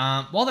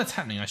 While that's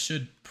happening, I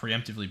should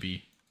preemptively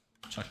be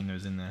chucking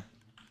those in there.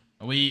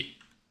 Are we...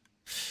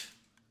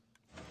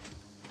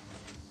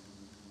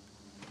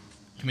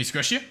 Can we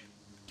squish you,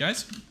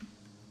 guys?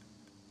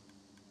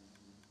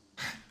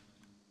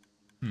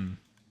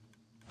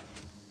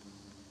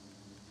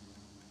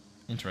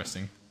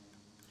 Interesting.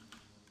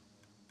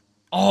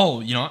 Oh,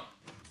 you know what?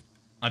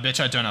 I bet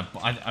you I don't have...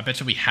 I bet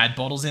you we had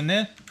bottles in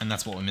there, and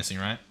that's what we're missing,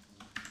 right?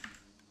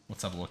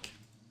 Let's have a look.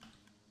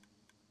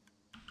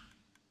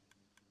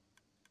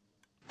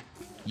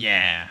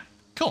 Yeah.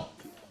 Cool.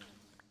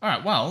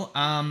 Alright, well,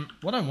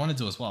 what I want to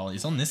do as well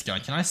is on this guy,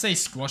 can I say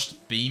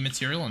squashed bee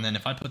material, and then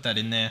if I put that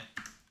in there...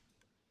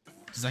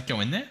 Does that go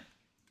in there?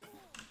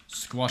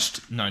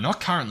 Squashed... No, not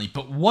currently,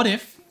 but what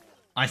if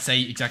I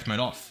say exact mode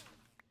off?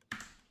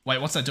 Wait,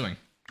 what's that doing?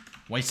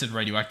 Wasted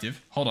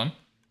radioactive. Hold on.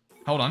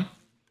 Hold on.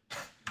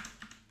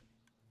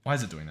 Why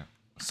is it doing that?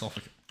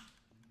 Sulfur...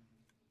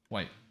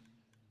 Wait.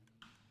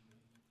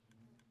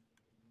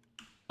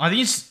 I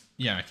think it's...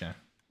 Yeah, okay.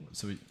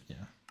 So we... Yeah.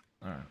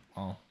 Alright,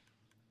 well...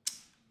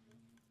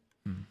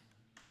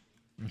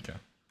 Okay.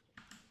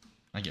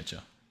 I get you.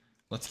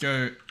 Let's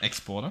go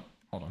exporter.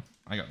 Hold on.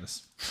 I got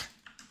this.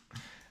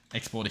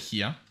 Exporter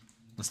here.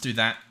 Let's do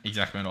that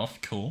exact mode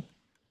off. Cool.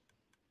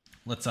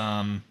 Let's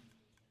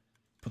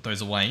put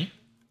those away.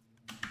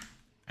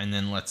 And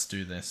then let's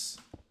do this.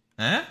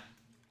 Eh?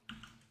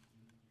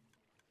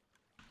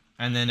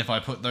 And then if I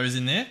put those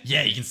in there,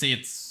 yeah, you can see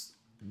it's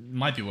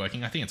might be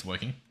working. I think it's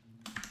working.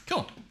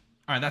 Cool.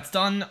 Alright, that's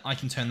done. I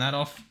can turn that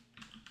off.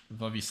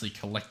 We've obviously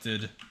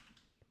collected a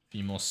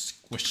few more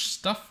squished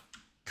stuff.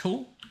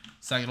 Cool.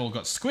 So it all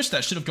got squished.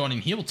 That should have gone in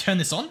here. We'll turn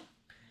this on.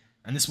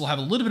 And this will have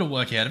a little bit of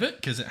work out of it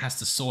because it has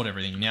to sort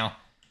everything. Now,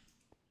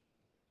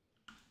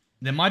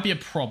 there might be a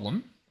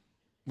problem.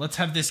 Let's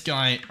have this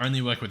guy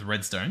only work with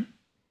redstone.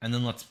 And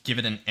then let's give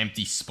it an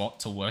empty spot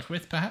to work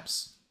with,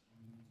 perhaps.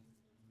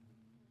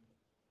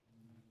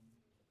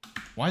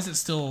 Why is it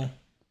still...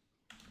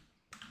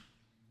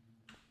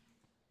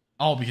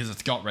 Oh, because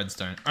it's got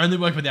redstone. Only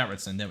work without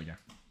redstone. There we go.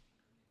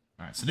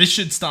 Alright, so this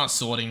should start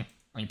sorting.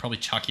 I can probably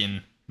chuck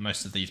in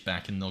most of these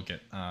back and they'll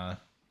get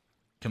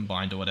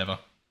combined or whatever.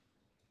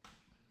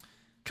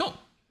 Cool.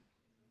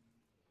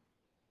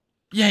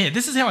 Yeah,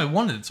 this is how I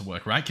wanted it to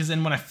work, right? Because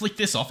then when I flick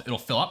this off, it'll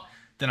fill up.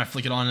 Then I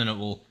flick it on and it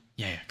will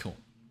Yeah, cool.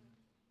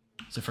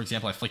 So for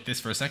example, I flick this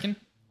for a second.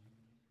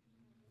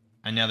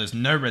 And now there's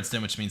no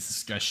redstone, which means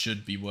this guy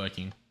should be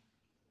working.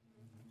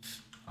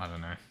 I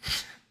don't know.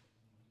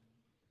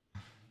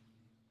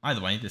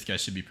 Either way, this guy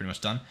should be pretty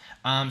much done.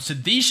 So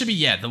these should be,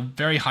 yeah, the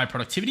very high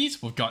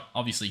productivities. We've got,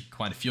 obviously,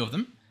 quite a few of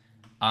them.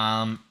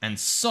 And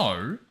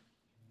so,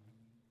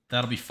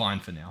 that'll be fine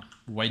for now.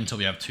 We'll wait until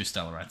we have 2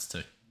 Stellarites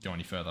to go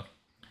any further.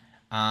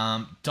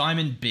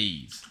 Diamond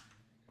bees.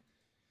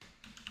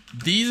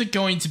 These are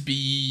going to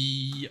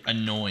be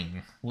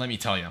annoying, let me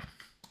tell you.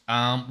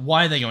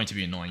 Why are they going to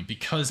be annoying?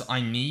 Because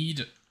I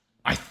need,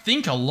 I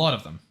think, a lot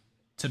of them,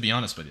 to be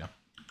honest with you.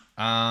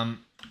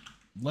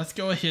 Let's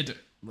go ahead.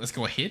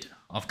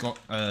 I've got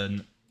a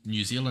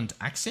New Zealand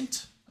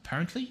accent,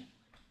 apparently.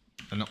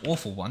 An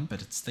awful one,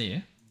 but it's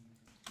there.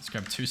 Let's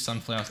grab 2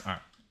 sunflowers. All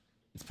right.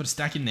 Let's put a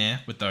stack in there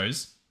with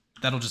those.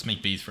 That'll just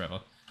make bees forever.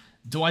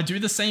 Do I do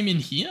the same in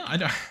here? I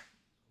don't...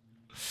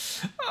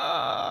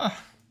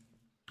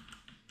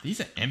 These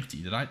are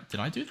empty. Did I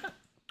do that?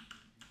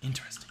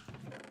 Interesting.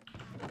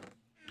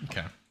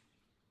 Okay.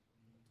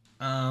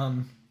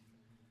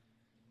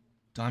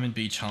 Diamond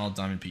bee child,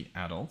 diamond bee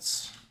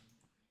adults.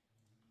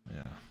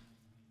 Yeah.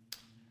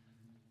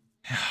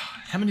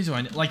 How many do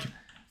I need? Like,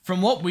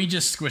 from what we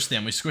just squished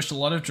them, we squished a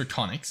lot of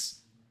draconics.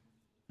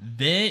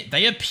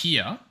 They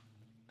appear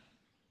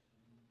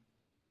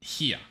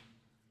here.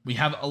 We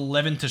have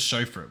 11 to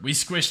show for it. We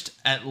squished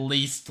at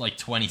least like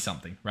 20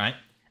 something, right?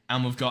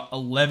 And we've got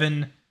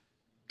 11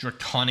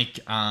 draconic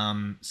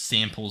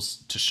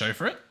samples to show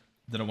for it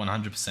that are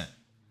 100%.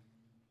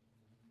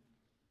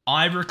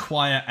 I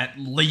require at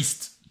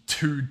least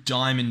 2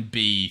 diamond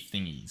bee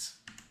thingies.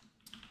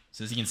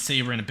 So as you can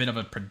see, we're in a bit of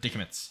a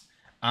predicament.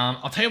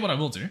 I'll tell you what I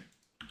will do.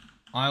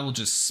 I will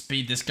just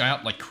speed this guy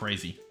up like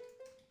crazy.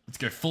 Let's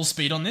go full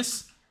speed on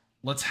this.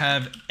 Let's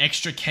have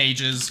extra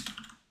cages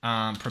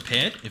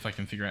prepared, if I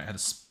can figure out how to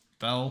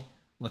spell.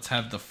 Let's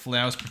have the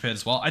flowers prepared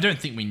as well. I don't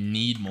think we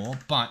need more,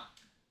 but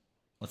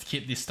let's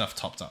keep this stuff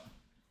topped up.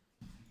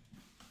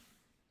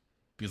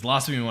 Because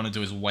last thing we want to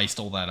do is waste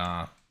all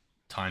that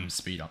time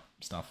speed up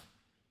stuff.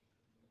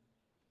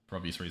 For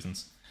obvious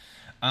reasons.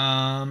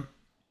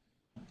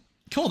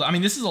 Cool. I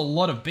mean, this is a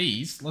lot of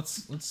bees.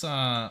 Let's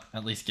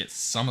at least get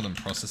some of them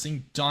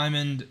processing.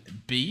 Diamond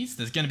bees.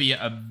 There's going to be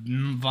a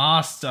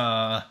vast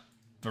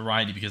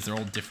variety because they're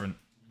all different,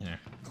 you know,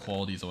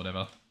 qualities or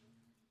whatever,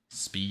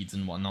 speeds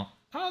and whatnot.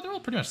 They're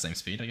all pretty much the same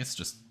speed. I guess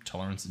just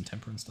tolerance and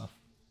temper and stuff,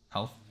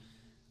 health.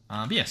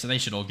 But yeah, so they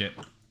should all get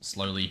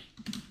slowly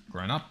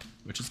grown up,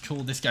 which is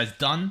cool. This guy's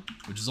done,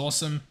 which is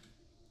awesome.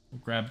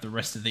 We'll grab the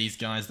rest of these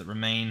guys that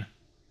remain.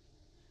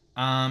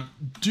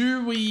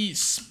 Do we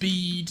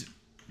speed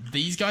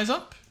these guys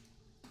up?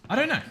 I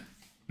don't know.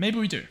 Maybe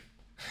we do.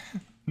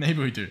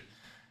 Maybe we do.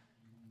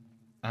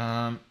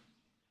 They're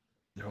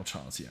all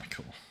childs. Yeah,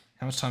 cool.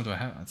 How much time do I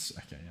have? That's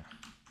okay,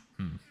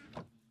 yeah.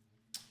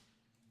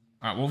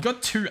 Alright, well, we've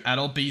got 2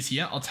 adult bees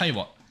here. I'll tell you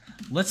what.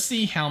 Let's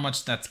see how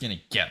much that's going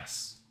to get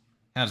us.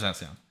 How does that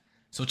sound?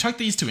 So we'll chuck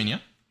these 2 in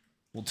here.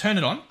 We'll turn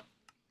it on.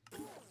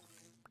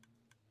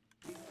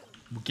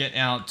 We'll get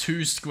our 2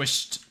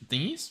 squished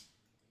thingies.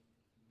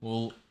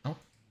 We'll... Oh,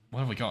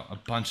 what have we got? A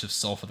bunch of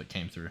sulfur that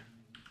came through.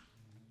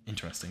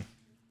 Interesting.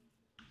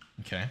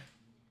 Okay.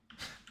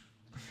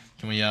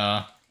 Can we,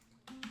 hurry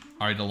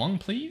it along,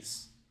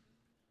 please?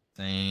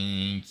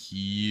 Thank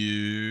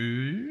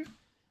you.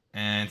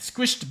 And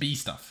squished bee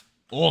stuff.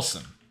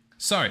 Awesome.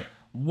 So,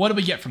 what do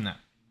we get from that?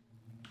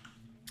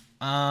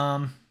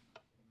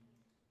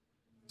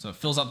 So it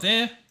fills up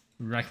there.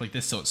 We rack like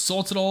this so it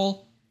sorts it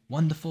all.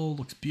 Wonderful.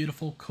 Looks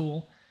beautiful.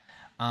 Cool.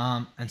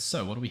 And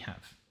so, what do we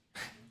have?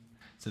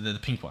 So they're the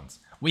pink ones.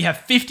 We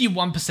have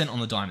 51% on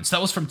the diamonds. So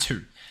that was from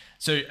 2.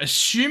 So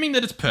assuming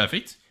that it's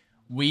perfect,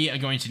 we are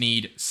going to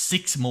need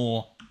 6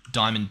 more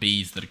diamond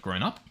bees that are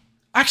grown up.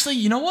 Actually,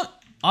 you know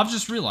what? I've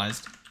just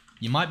realized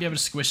you might be able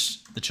to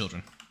squish the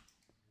children.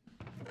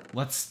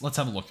 Let's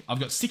have a look.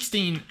 I've got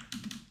 16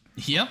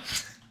 here.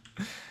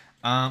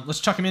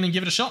 Let's chuck them in and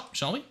give it a shot,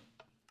 shall we?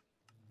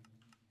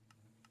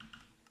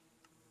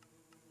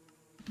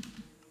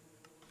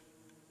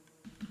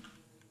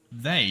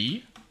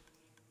 They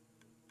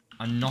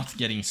are not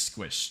getting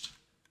squished.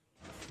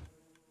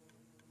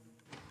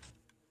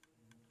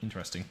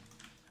 Interesting.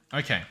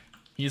 Okay,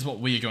 here's what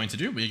we are going to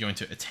do. We are going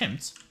to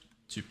attempt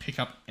to pick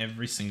up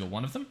every single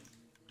one of them.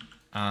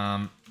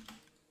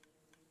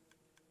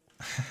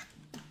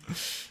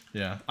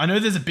 Yeah, I know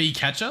there's a bee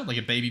catcher, like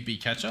a baby bee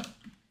catcher.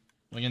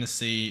 We're going to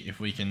see if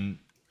we can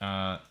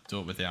do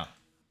it without.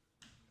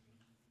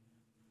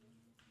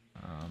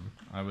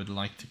 I would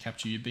like to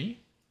capture you, bee.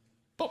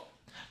 Oh,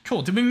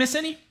 cool. Did we miss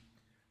any?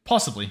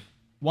 Possibly.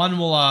 One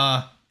will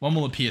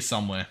appear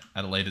somewhere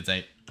at a later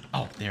date.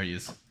 Oh, there he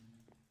is.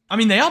 I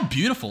mean, they are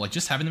beautiful. Like,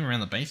 just having them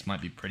around the base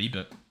might be pretty,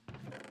 but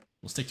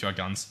we'll stick to our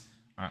guns.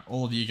 All right,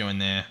 all of you go in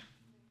there.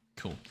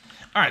 Cool.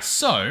 All right,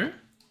 so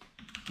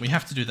we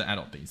have to do the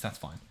adult bees. That's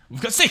fine.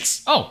 We've got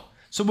 6. Oh,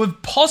 so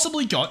we've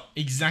possibly got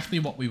exactly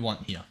what we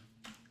want here.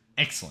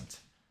 Excellent.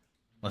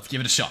 Let's give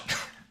it a shot.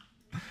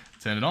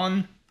 Turn it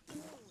on.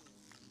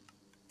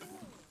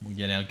 We'll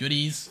get our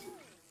goodies.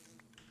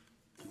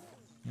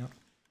 Yep.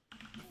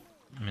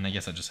 I mean, I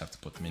guess I just have to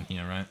put them in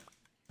here, right?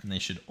 And they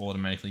should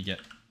automatically get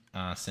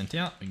sent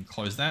out. We can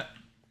close that.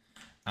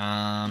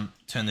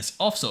 Turn this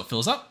off so it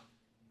fills up.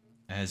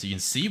 As you can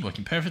see,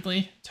 working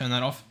perfectly. Turn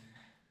that off.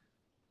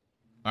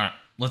 Alright,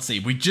 let's see.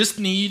 We just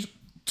need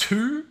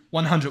 2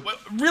 100. Well,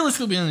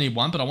 realistically, we only need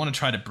 1, but I want to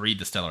try to breed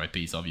the Stellarite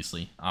bees,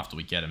 obviously, after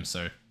we get them.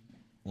 So,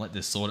 let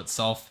this sort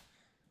itself.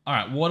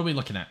 Alright, what are we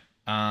looking at?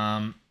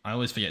 I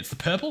always forget. It's the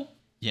purple?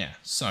 Yeah,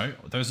 so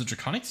those are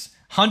Draconics.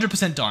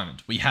 100%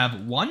 diamond. We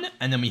have 1,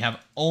 and then we have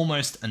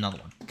almost another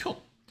one.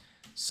 Cool.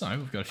 So,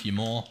 we've got a few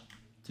more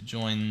to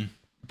join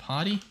the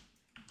party.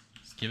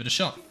 Let's give it a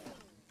shot.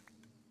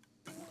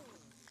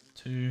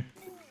 2,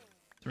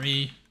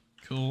 3.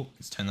 Cool.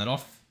 Let's turn that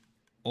off.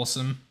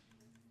 Awesome.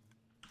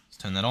 Let's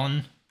turn that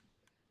on.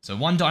 So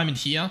 1 diamond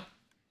here.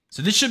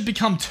 So this should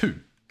become 2,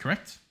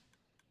 correct?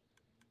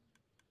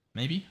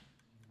 Maybe?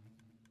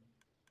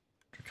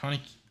 Draconic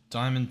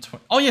diamond.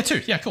 Oh yeah,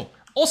 2. Yeah, cool.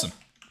 Awesome.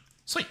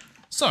 Sweet.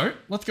 So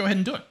let's go ahead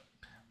and do it.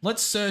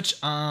 Let's search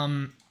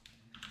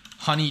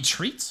honey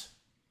treat.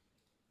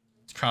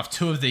 Let's craft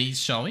 2 of these,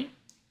 shall we?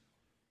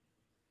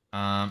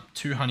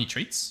 2 honey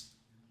treats.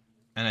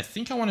 And I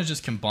think I want to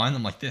just combine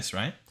them like this,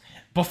 right?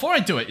 Before I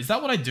do it, is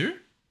that what I do?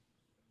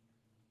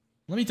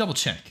 Let me double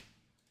check.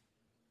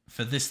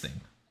 For this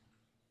thing.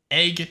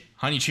 Egg,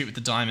 honey treat with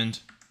the diamond,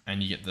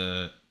 and you get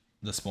the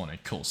spawn egg.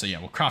 Cool. So yeah,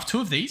 we'll craft 2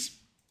 of these.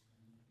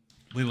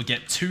 We will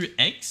get 2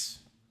 eggs.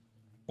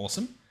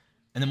 Awesome.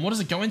 And then what does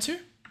it go into?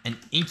 An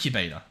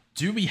incubator.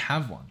 Do we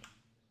have one?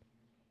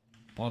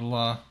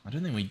 Bottler. I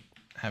don't think we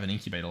have an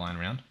incubator lying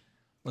around.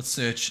 Let's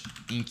search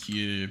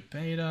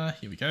incubator.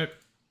 Here we go.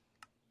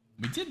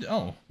 We did.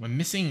 Oh, we're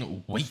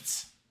missing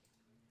wheat.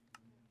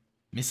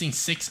 Missing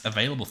 6,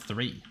 available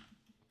 3.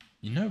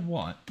 You know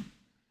what?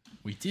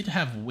 We did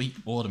have wheat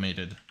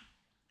automated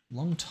a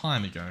long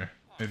time ago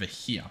over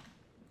here.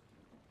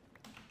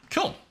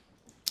 Cool.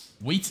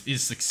 Wheat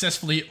is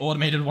successfully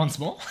automated once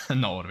more.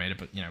 Not automated,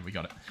 but you know, we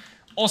got it.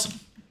 Awesome.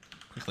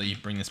 Quickly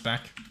bring this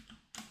back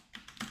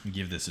and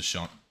give this a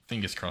shot.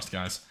 Fingers crossed,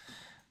 guys.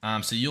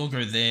 So you'll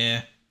go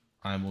there.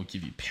 I will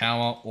give you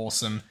power.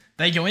 Awesome.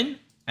 They go in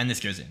and this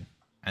goes in.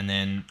 And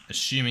then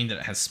assuming that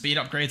it has speed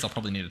upgrades, I'll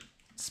probably need to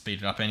speed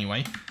it up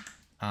anyway.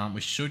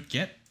 We should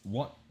get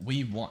what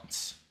we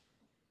want.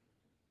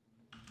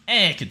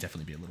 It could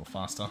definitely be a little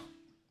faster.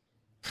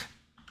 A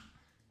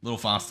little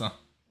faster.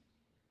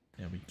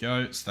 There we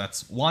go. So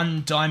that's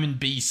 1 diamond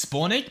bee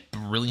spawn egg.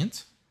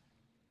 Brilliant.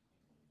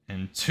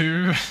 And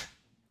 2.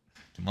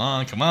 Come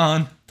on, come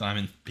on.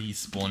 Diamond bee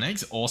spawn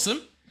eggs.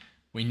 Awesome.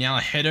 We now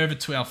head over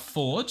to our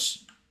forge.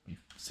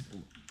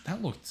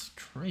 That looked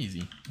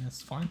crazy. Yeah,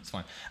 it's fine. It's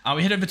fine.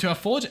 We head over to our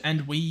forge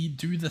and we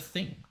do the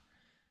thing.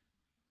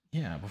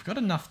 Yeah, we've got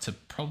enough to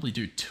probably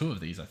do 2 of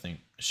these, I think.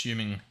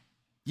 Assuming...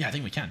 Yeah, I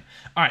think we can.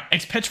 Alright,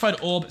 X-Petrified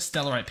Orb,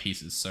 Stellarite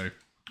Pieces. So,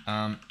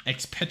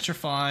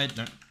 X-Petrified...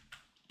 No,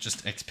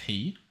 just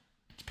XP.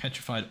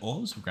 Petrified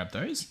Orbs, we'll grab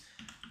those.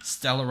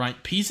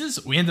 Stellarite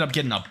Pieces. We ended up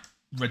getting a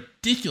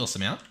ridiculous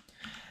amount.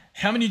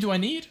 How many do I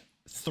need?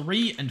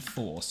 3 and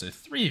 4. So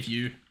 3 of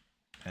you.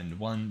 And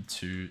 1,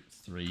 2,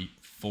 3,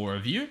 4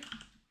 of you.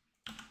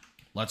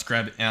 Let's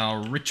grab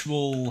our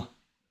ritual...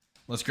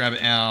 Let's grab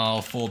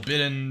our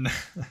forbidden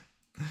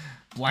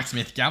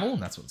blacksmith gavel.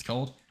 That's what it's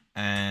called.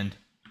 And...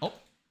 Oh,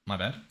 my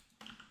bad.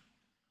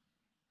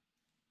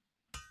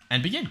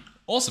 And begin.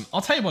 Awesome.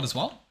 I'll tell you what as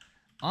well.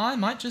 I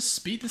might just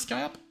speed this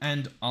guy up.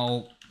 And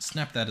I'll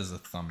snap that as a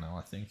thumbnail,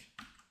 I think.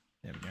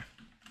 There we go.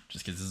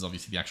 Just because this is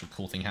obviously the actual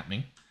cool thing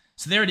happening.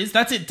 So there it is.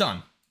 That's it.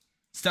 Done.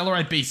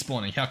 Stellarite beast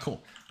spawning. How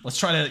cool. Let's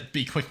try to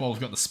be quick while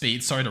we've got the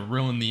speed. Sorry to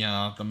ruin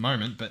the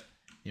moment. But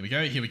here we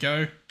go. Here we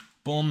go.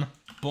 Boom.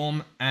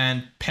 Boom.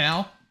 And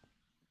pow.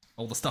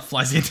 All the stuff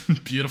flies in.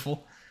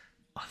 Beautiful.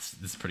 Oh,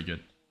 this is pretty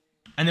good.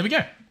 And there we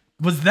go.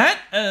 Was that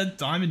a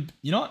diamond?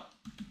 You know what?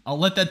 I'll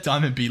let that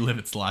diamond bee live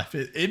its life.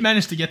 It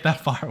managed to get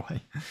that far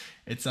away.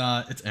 It's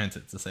earned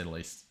it, to say the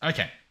least.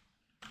 Okay.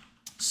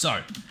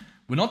 So,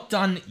 we're not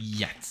done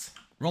yet.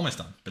 We're almost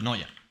done, but not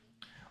yet.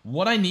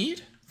 What I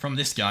need from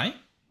this guy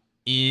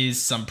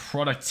is some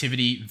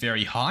productivity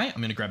very high. I'm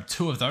going to grab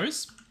 2 of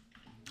those.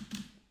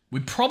 We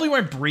probably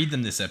won't breed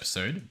them this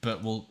episode,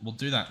 but we'll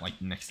do that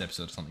like next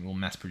episode or something. We'll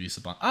mass produce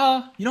a bunch.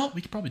 You know what?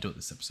 We could probably do it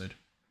this episode.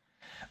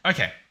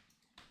 Okay.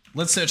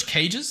 Let's search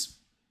cages.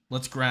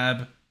 Let's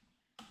grab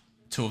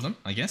 2 of them,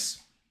 I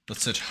guess.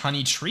 Let's search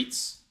honey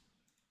treats.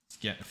 Let's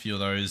get a few of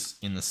those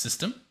in the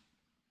system.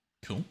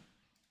 Cool.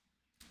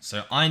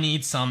 So I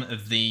need some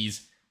of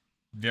these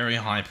very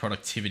high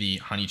productivity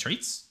honey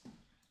treats.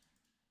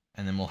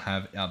 And then we'll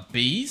have our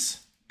bees.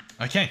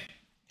 Okay.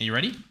 Are you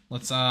ready?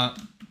 Let's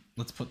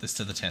put this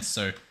to the test.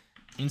 So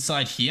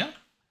inside here,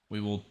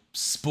 we will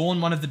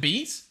spawn one of the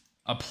bees,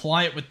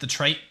 apply it with the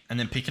trait, and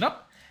then pick it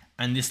up.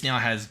 And this now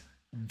has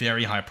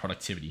very high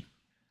productivity.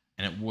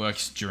 And it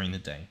works during the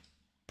day.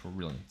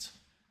 Brilliant.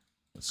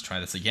 Let's try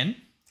this again.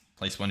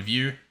 Place one of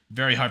you.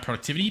 Very high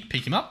productivity.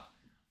 Pick him up.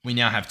 We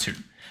now have 2.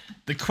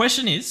 The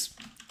question is,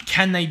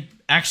 can they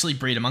actually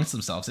breed amongst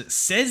themselves. It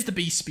says the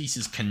bee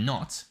species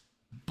cannot,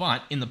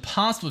 but in the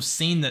past we've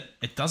seen that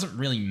it doesn't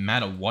really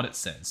matter what it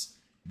says.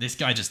 This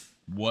guy just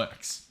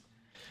works.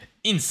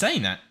 In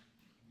saying that,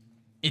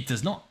 it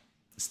does not.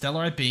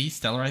 Stellarite bee,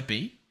 Stellarite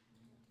bee.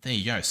 There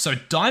you go. So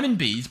diamond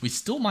bees, we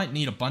still might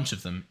need a bunch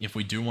of them if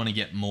we do want to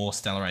get more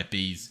Stellarite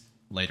bees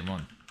later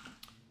on.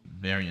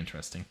 Very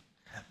interesting.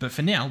 But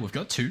for now, we've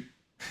got 2.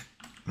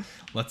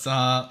 Let's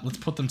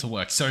put them to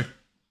work. So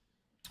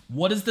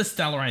what does the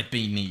Stellarite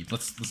bee need?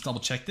 Let's double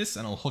check this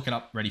and I'll hook it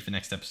up ready for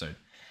next episode.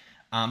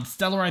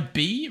 Stellarite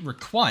bee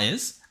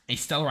requires a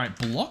Stellarite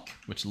block,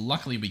 which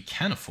luckily we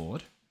can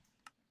afford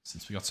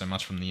since we got so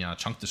much from the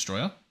chunk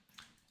destroyer.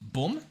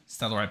 Boom,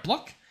 Stellarite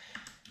block.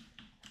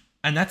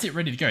 And that's it,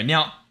 ready to go.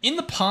 Now, in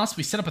the past,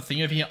 we set up a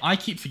thing over here. I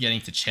keep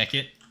forgetting to check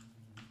it.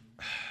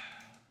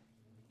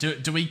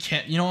 Do we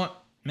care? You know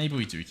what? Maybe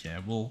we do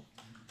care. We'll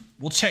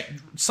check.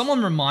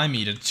 Someone remind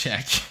me to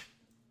check.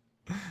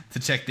 To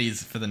check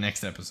these for the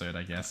next episode,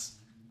 I guess.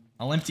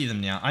 I'll empty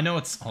them now. I know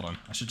it's... Hold on.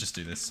 I should just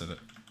do this so that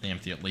they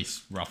empty at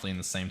least roughly in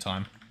the same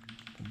time.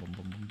 Boom,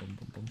 boom, boom, boom,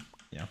 boom, boom.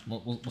 Yeah,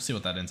 we'll see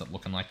what that ends up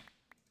looking like.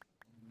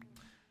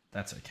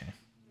 That's okay.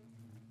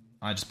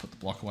 I just put the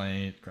block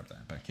away. Grab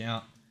that back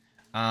out.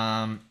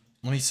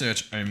 Let me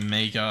search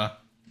Omega.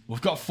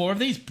 We've got 4 of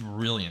these.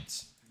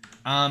 Brilliant.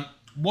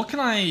 What can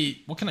I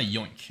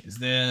yoink? Is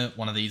there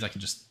one of these I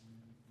can just...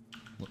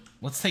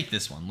 Let's take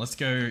this one. Let's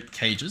go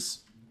cages.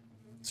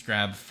 Let's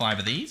grab 5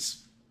 of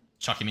these.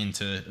 Chuck him in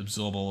to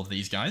absorb all of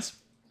these guys.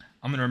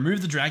 I'm going to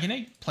remove the dragon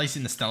egg. Place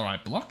in the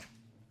Stellarite block.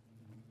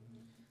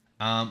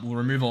 We'll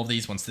remove all of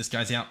these once this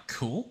guy's out.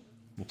 Cool.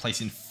 We'll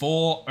place in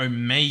 4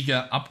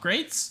 Omega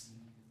upgrades.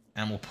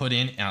 And we'll put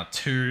in our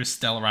 2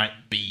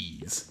 Stellarite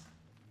bees.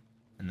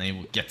 And they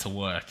will get to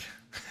work.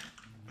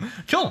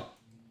 Cool.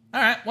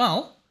 Alright,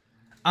 well.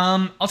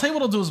 I'll tell you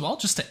what I'll do as well,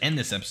 just to end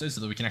this episode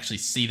so that we can actually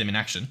see them in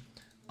action.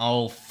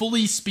 I'll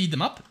fully speed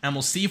them up, and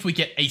we'll see if we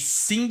get a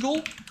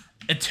single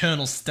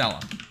Eternal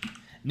Stellar.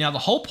 Now, the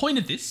whole point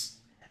of this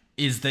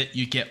is that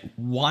you get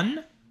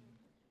 1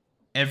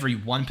 every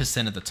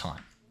 1% of the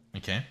time.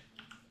 Okay?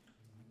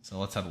 So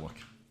let's have a look.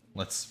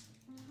 Let's...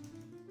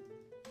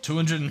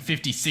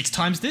 256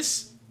 times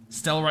this.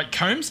 Stellarite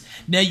combs.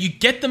 Now, you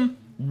get them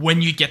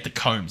when you get the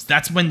combs.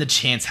 That's when the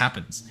chance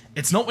happens.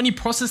 It's not when you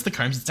process the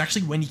combs, it's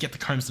actually when you get the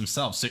combs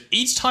themselves. So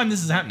each time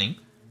this is happening,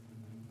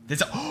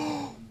 there's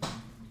a...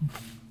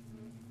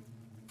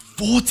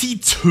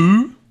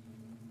 42?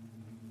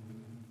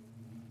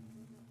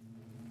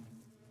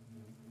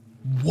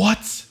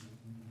 What?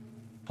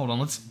 Hold on,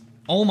 let's...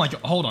 Oh my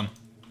god, hold on.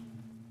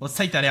 Let's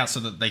take that out so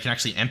that they can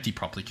actually empty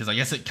properly, because I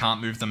guess it can't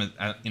move them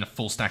in a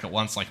full stack at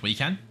once like we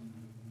can.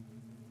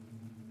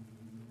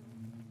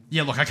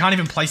 Yeah, look, I can't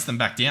even place them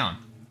back down.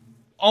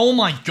 Oh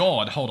my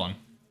god, hold on.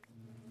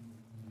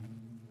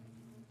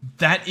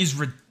 That is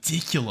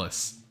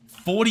ridiculous.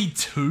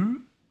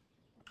 42?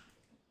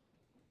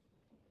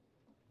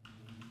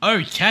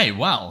 Okay,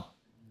 well.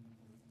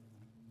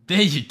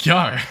 There you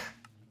go.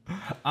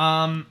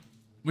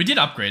 We did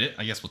upgrade it.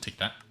 I guess we'll tick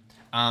that.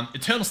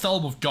 Eternal Stellar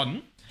we've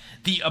gotten.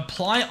 The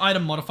apply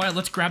item modifier.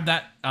 Let's grab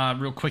that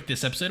real quick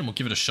this episode and we'll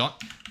give it a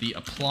shot. The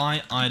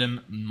apply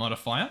item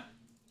modifier.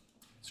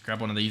 Let's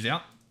grab one of these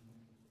out.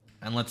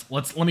 And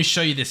let me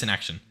show you this in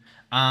action.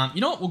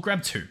 You know what? We'll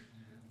grab 2.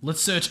 Let's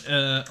search,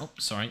 oh,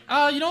 sorry.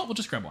 You know what? We'll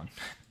just grab 1.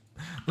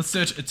 Let's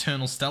search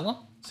Eternal Stellar.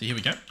 So here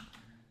we go.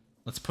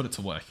 Let's put it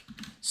to work.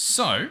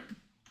 So,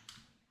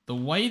 the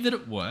way that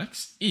it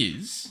works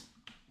is,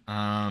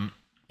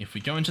 if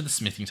we go into the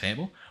smithing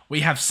table, we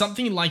have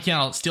something like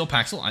our steel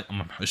paxel,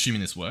 I'm assuming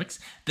this works,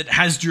 that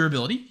has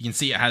durability. You can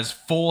see it has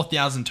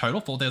 4,000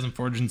 total,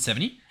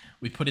 4,470.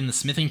 We put in the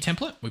smithing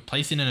template, we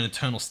place in an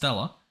Eternal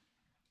Stellar,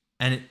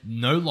 and it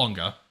no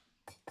longer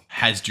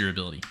has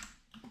durability.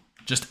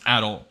 Just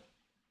at all.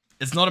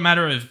 It's not a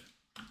matter of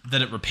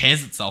that it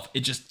repairs itself,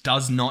 it just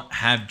does not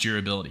have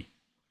durability.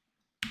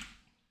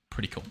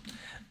 Pretty cool.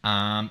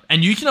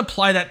 And you can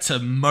apply that to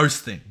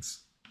most things.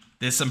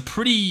 There's some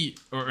pretty,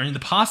 or in the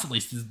past at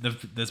least,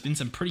 there's been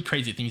some pretty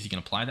crazy things you can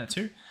apply that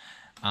to.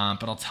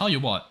 But I'll tell you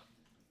what,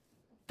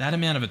 that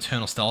amount of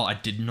Eternal Stellar I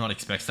did not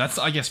expect. So that's,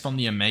 I guess, from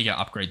the Omega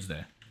upgrades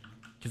there.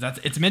 Because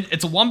it's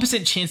a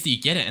 1% chance that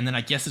you get it, and then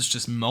I guess it's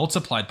just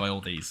multiplied by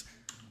all these.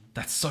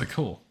 That's so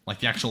cool. Like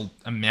the actual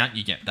amount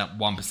you get, that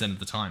 1% of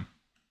the time.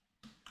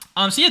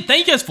 So yeah,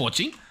 thank you guys for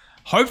watching.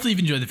 Hopefully you've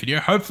enjoyed the video.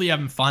 Hopefully you're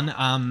having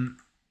fun.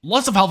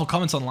 Lots of helpful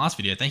comments on the last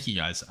video. Thank you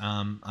guys.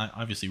 I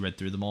obviously read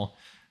through them all.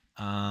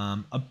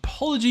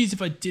 Apologies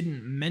if I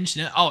didn't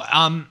mention it.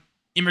 Oh,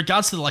 in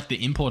regards to like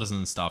the importers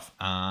and stuff,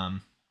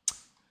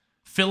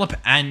 Philip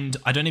and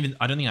I don't think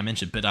I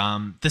mentioned, but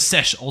the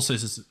Sesh also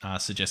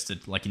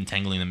suggested like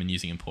entangling them and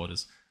using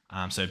importers.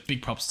 So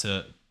big props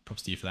to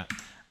you for that.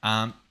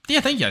 Yeah,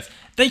 thank you guys.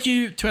 Thank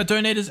you to our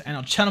donators and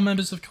our channel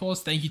members, of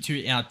course. Thank you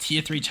to our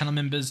tier 3 channel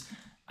members,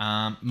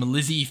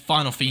 Melizzi,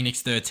 Final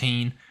Phoenix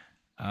 13,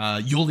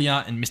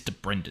 Yulia, and Mr.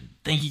 Brendan.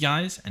 Thank you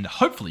guys, and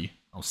hopefully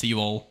I'll see you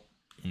all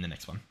in the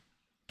next one.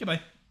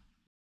 Goodbye.